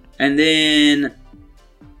 And then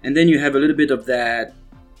you have a little bit of that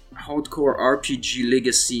hardcore RPG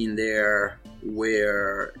legacy in there,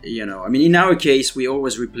 where I mean, in our case we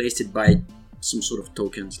always replaced it by some sort of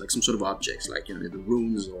tokens, like some sort of objects, like the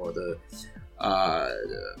runes, or the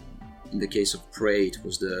in the case of Prey it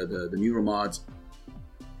was the neuromods,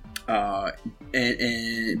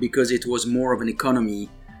 and because it was more of an economy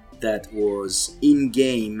that was in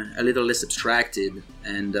game, a little less abstracted,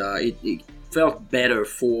 and it felt better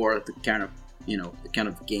for the kind of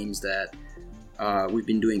games that we've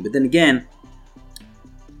been doing. But then again,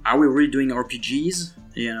 are we really doing RPGs?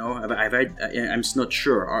 I'm not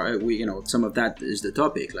sure. Are we, some of that is the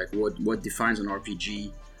topic. Like, what defines an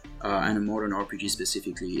RPG and a modern RPG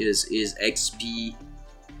specifically? Is XP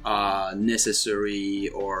necessary?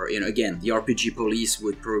 Or again, the RPG police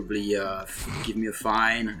would probably give me a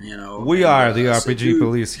fine. We are the RPG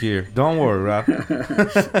police here. Don't worry, Raf.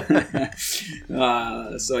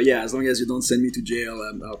 So yeah, as long as you don't send me to jail,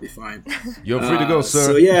 I'll be fine. You're free to go, sir.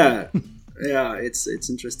 So yeah. Yeah, it's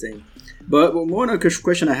interesting. But one other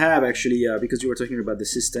question I have, actually, because you were talking about the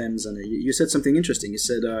systems, and you said something interesting. You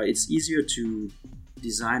said it's easier to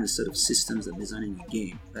design a set of systems than designing a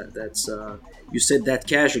game. That's you said that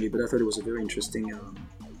casually, but I thought it was a very interesting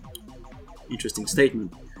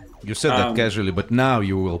statement. You said that casually, but now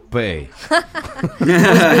you will pay.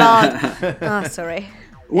 Oh, sorry.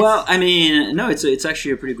 Well, I mean, no, it's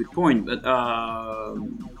actually a pretty good point,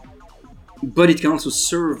 but it can also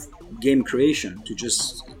serve game creation to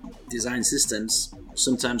just design systems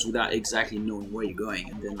sometimes without exactly knowing where you're going,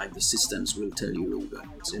 and then like the systems will tell you where you're going,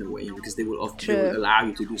 in a way, because they will often allow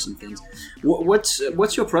you to do some things.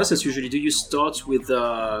 What's your process usually? Do you start with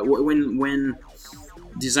when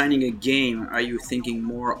designing a game? Are you thinking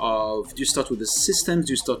more of, do you start with the systems?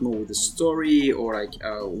 Do you start more with the story, or like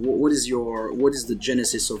what is the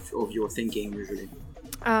genesis of your thinking usually?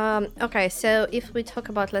 Okay, so if we talk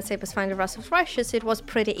about, let's say, Pathfinder Wrath of Righteous, it was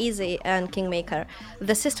pretty easy, and Kingmaker,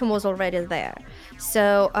 the system was already there.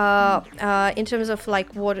 So in terms of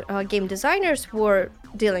like what game designers were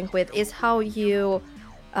dealing with is how you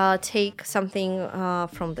take something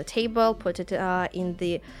from the table, put it in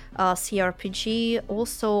the CRPG.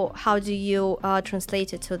 Also, how do you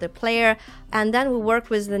translate it to the player? And then we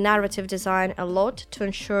work with the narrative design a lot to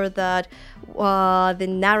ensure that the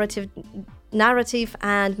narrative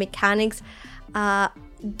and mechanics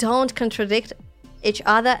don't contradict each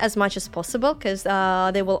other as much as possible, because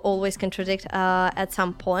they will always contradict at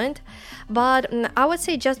some point. But I would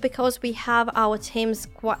say, just because we have our teams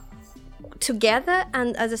quite together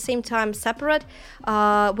and at the same time separate,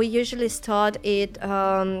 we usually start it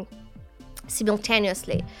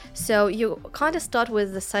simultaneously. So you kind of start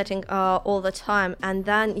with the setting all the time, and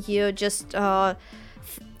then you just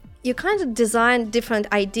you kind of design different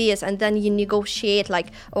ideas, and then you negotiate,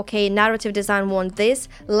 like, okay, narrative design want this,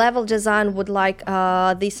 level design would like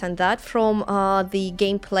this and that from the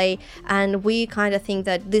gameplay, and we kind of think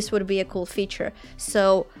that this would be a cool feature.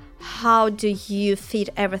 So how do you fit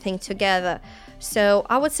everything together? So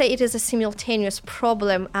I would say it is a simultaneous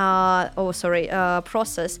process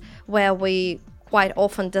where we quite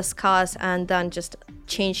often discuss and then just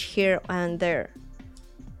change here and there.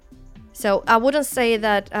 So I wouldn't say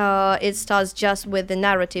that it starts just with the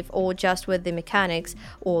narrative or just with the mechanics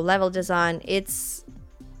or level design. We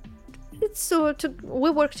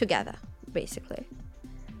work together, basically.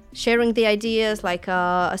 sharing the ideas, like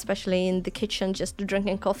especially in the kitchen, just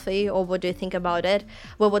drinking coffee, or what do you think about it?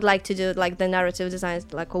 We would like to do like the narrative designs,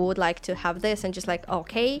 like we would like to have this, and just like,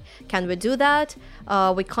 okay, can we do that?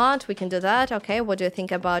 We can't, we can do that. Okay, what do you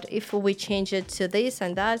think about if we change it to this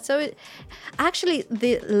and that? So actually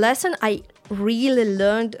the lesson I really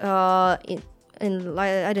learned in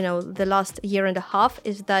I don't know, the last year and a half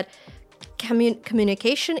is that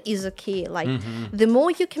communication is a key. Like the more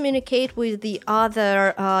you communicate with the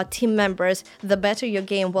other team members, the better your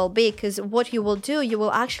game will be, because what you will do, you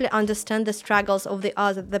will actually understand the struggles of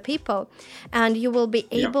the people, and you will be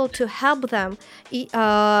able to help them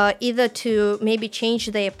either to maybe change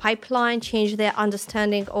their pipeline, change their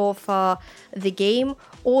understanding of the game,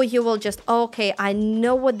 or you will just, okay, I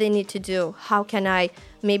know what they need to do, how can I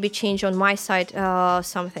maybe change on my side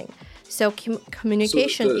something. So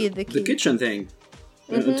communication is the key. The kitchen thing,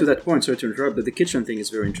 to that point, sorry to interrupt, but the kitchen thing is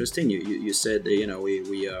very interesting. You said, we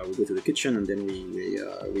go to the kitchen and then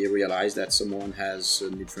we realize that someone has a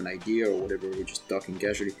different idea or whatever. We're just talking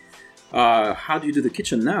casually. How do you do the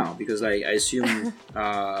kitchen now? Because I assume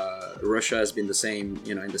Russia has been the same,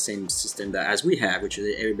 in the same system as we have, which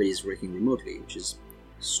is everybody's working remotely, which is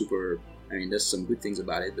super. I mean, there's some good things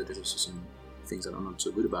about it, but there's also some things that are not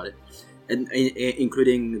so good about it. And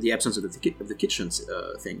including the absence of the kitchen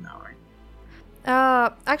thing now, right?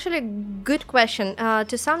 Actually, good question.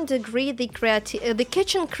 To some degree, the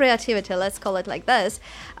kitchen creativity, let's call it like this,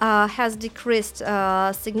 has decreased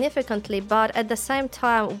significantly. But at the same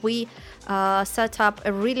time, we set up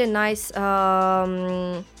a really nice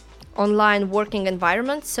online working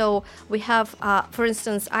environment. So we have, for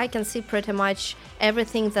instance, I can see pretty much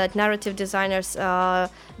everything that narrative designers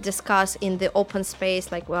discuss in the open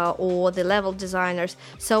space, like or the level designers.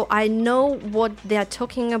 So I know what they are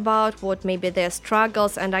talking about, what maybe their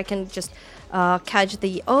struggles, and I can just catch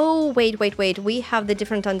the wait, we have the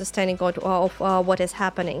different understanding of what is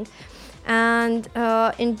happening. And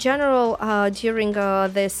in general, during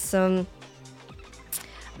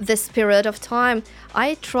this period of time,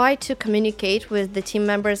 I try to communicate with the team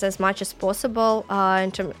members as much as possible,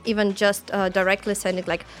 even just directly sending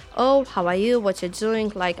like, oh, how are you, what you're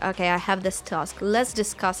doing, like, okay, I have this task, let's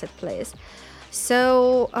discuss it, please.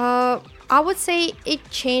 So I would say it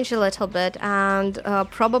changed a little bit, and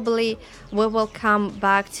probably we will come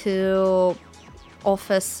back to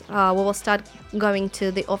office. We will start going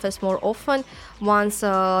to the office more often once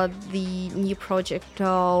the new project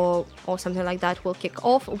or something like that will kick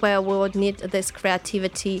off, where we would need this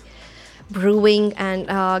creativity brewing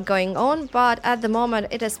and going on. But at the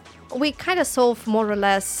moment, we kind of solve more or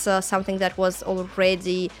less something that was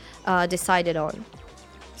already decided on.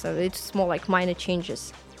 So it's more like minor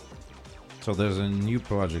changes. So there's a new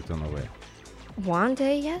project on the way. One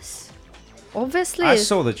day, yes. Obviously. I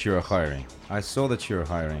saw that you're hiring.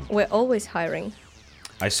 We're always hiring.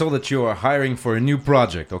 I saw that you are hiring for a new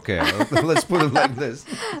project. Okay, let's put it like this.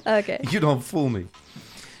 Okay. You don't fool me.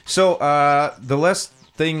 So the last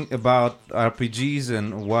thing about RPGs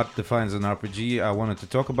and what defines an RPG I wanted to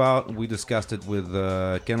talk about, we discussed it with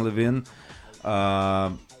Ken Levin.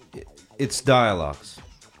 It's dialogues.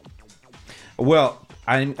 Well,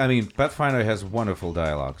 I mean, Pathfinder has wonderful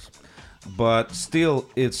dialogues. But still,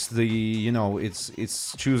 it's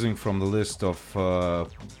it's choosing from the list of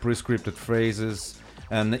prescripted phrases,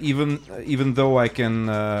 and even though I can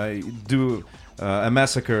do a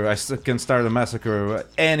massacre, I can start a massacre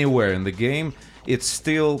anywhere in the game. It's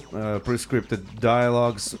still prescripted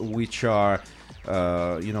dialogues, which are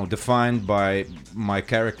defined by my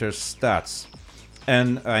character's stats.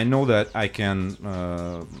 And I know that I can,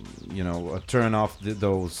 turn off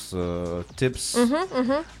those tips.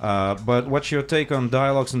 But what's your take on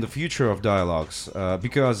dialogues and the future of dialogues?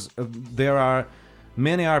 Because there are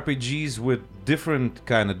many RPGs with different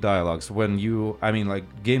kind of dialogues.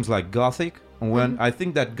 Like games like Gothic. When I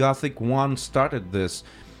think that Gothic 1 started this,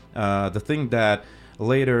 the thing that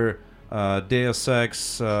later Deus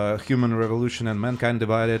Ex, Human Revolution, and Mankind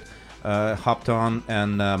Divided hopped on,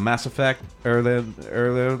 and Mass Effect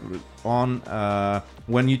earlier on,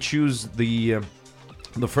 when you choose the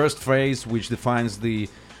first phrase which defines the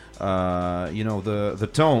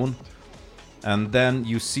tone, and then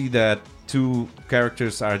you see that two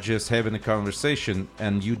characters are just having a conversation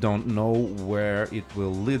and you don't know where it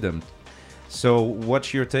will lead them. So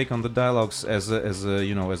what's your take on the dialogues as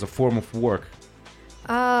a form of work?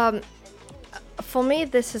 For me,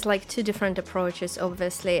 this is like two different approaches,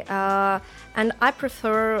 obviously, and I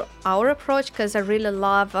prefer our approach because I really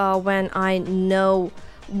love when I know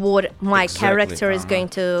what my character is going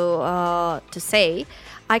to say.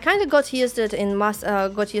 I kind of got used to it in Mass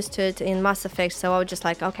Effect, so I was just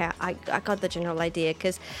like, okay, I got the general idea.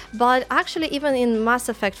 But actually, even in Mass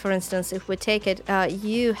Effect, for instance, if we take it,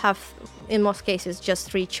 you have in most cases just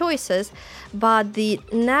 3 choices, but the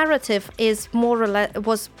narrative is more or less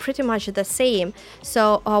was pretty much the same.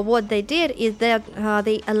 So what they did is that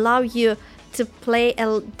they allow you to play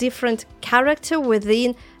a different character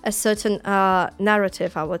within a certain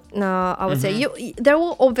narrative. I would say there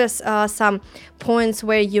were obvious some points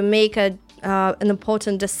where you make an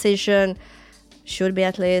important decision, should be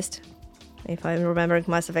at least. If I'm remembering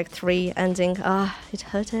Mass Effect 3 ending, it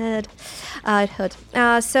hurted. It hurt.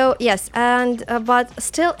 So yes, and but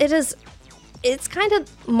still, it's kind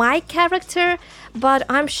of my character, but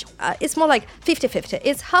it's more like 50-50.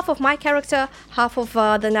 It's half of my character, half of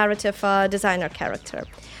the narrative designer character.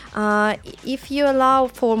 If you allow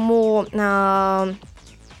for more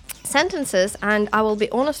sentences, and I will be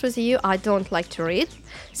honest with you, I don't like to read.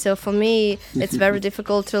 So for me, it's very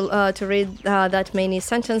difficult to read that many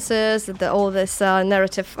sentences, all this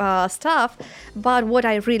narrative stuff. But what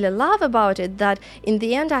I really love about it, that in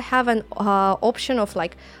the end I have an option of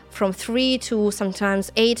like from 3 to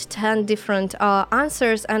sometimes 8, 10 different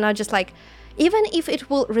answers, and I just like, even if it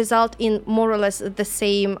will result in more or less the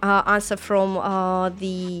same answer from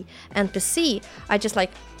the NPC,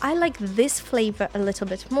 I like this flavor a little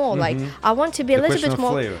bit more. Like, I want to be a little bit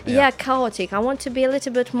more flavor, chaotic. I want to be a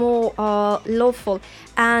little bit more lawful.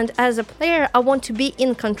 And as a player, I want to be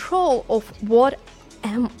in control of what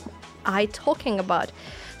am I talking about.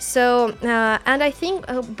 So, and I think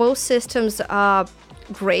both systems are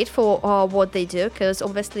great for what they do, because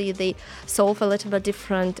obviously they solve a little bit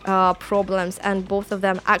different problems, and both of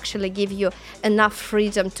them actually give you enough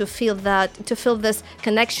freedom to feel this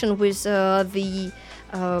connection with the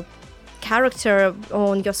character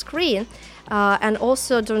on your screen, and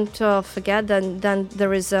also don't forget that then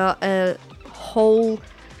there is a whole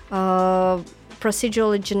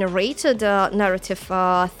procedurally generated narrative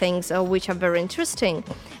things which are very interesting,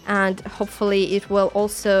 and hopefully it will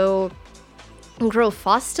also grow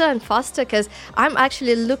faster and faster, because I'm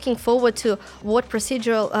actually looking forward to what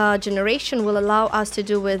procedural generation will allow us to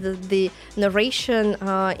do with the narration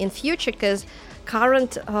in future, because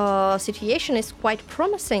current situation is quite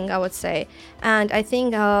promising, I would say, and I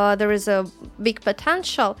think there is a big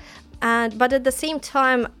potential, but at the same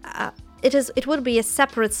time it would be a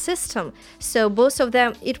separate system, so both of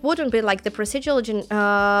them, it wouldn't be like the procedural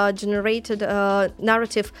generated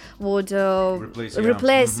narrative would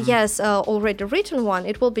replace yes already written one.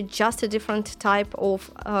 It will be just a different type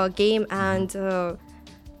of game and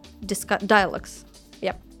dialogues.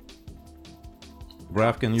 Yep.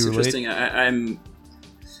 Raf, can you it's relate? Interesting. I'm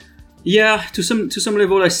yeah, to some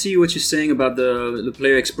level, I see what you're saying about the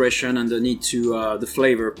player expression and the need to the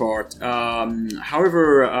flavor part.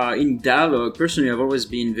 However, in dialogue, personally, I've always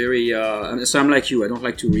been very so I'm like you. I don't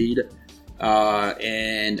like to read,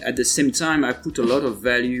 and at the same time, I put a lot of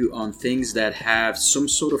value on things that have some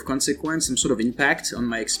sort of consequence, some sort of impact on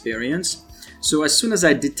my experience. So as soon as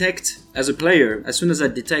I detect, as a player,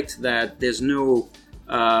 that there's no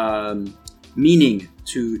meaning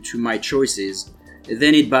to my choices,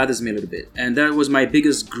 then it bothers me a little bit. And that was my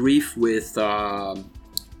biggest grief with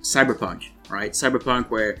Cyberpunk, right?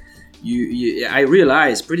 Cyberpunk, where I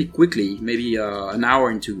realized pretty quickly, maybe an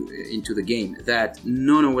hour into the game, that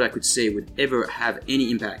none of what I could say would ever have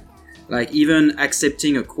any impact. Like, even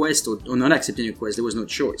accepting a quest or not accepting a quest, there was no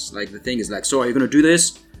choice. Like, the thing is like, so are you going to do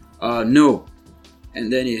this? No.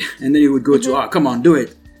 And then it would go to, come on, do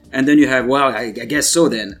it. And then you have, well, I guess so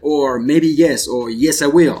then, or maybe yes, or yes I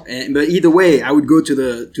will. But either way, I would go to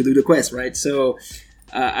do the quest, right? So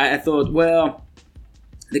I thought, well,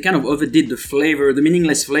 they kind of overdid the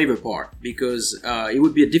meaningless flavor part, because it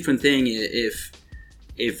would be a different thing if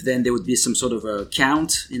then there would be some sort of a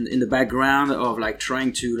count in the background of like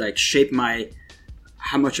trying to like shape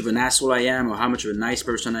how much of an asshole I am, or how much of a nice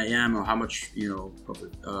person I am, or how much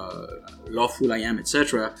lawful I am,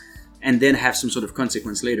 etc. And then have some sort of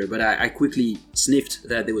consequence later. But I quickly sniffed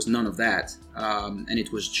that there was none of that. And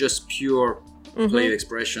it was just pure player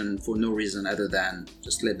expression for no reason other than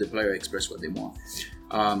just let the player express what they want.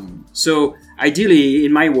 So ideally,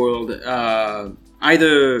 in my world,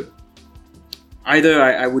 either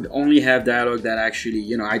I would only have dialogue that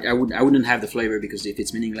actually, I wouldn't have the flavor, because if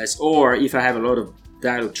it's meaningless, or if I have a lot of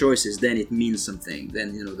dialogue choices, then it means something.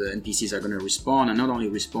 Then the NPCs are going to respond, and not only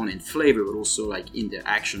respond in flavor, but also like in their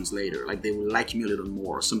actions later. Like, they will like me a little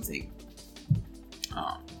more or something.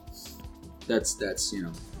 That's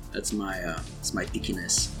my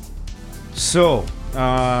pickiness. So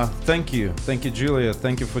Thank you, Julia.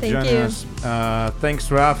 Thank you for Thank joining you. us. Thanks,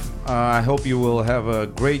 Raf. I hope you will have a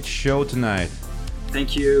great show tonight.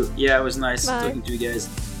 Thank you. Yeah, it was nice Bye. talking to you guys.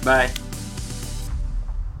 Bye.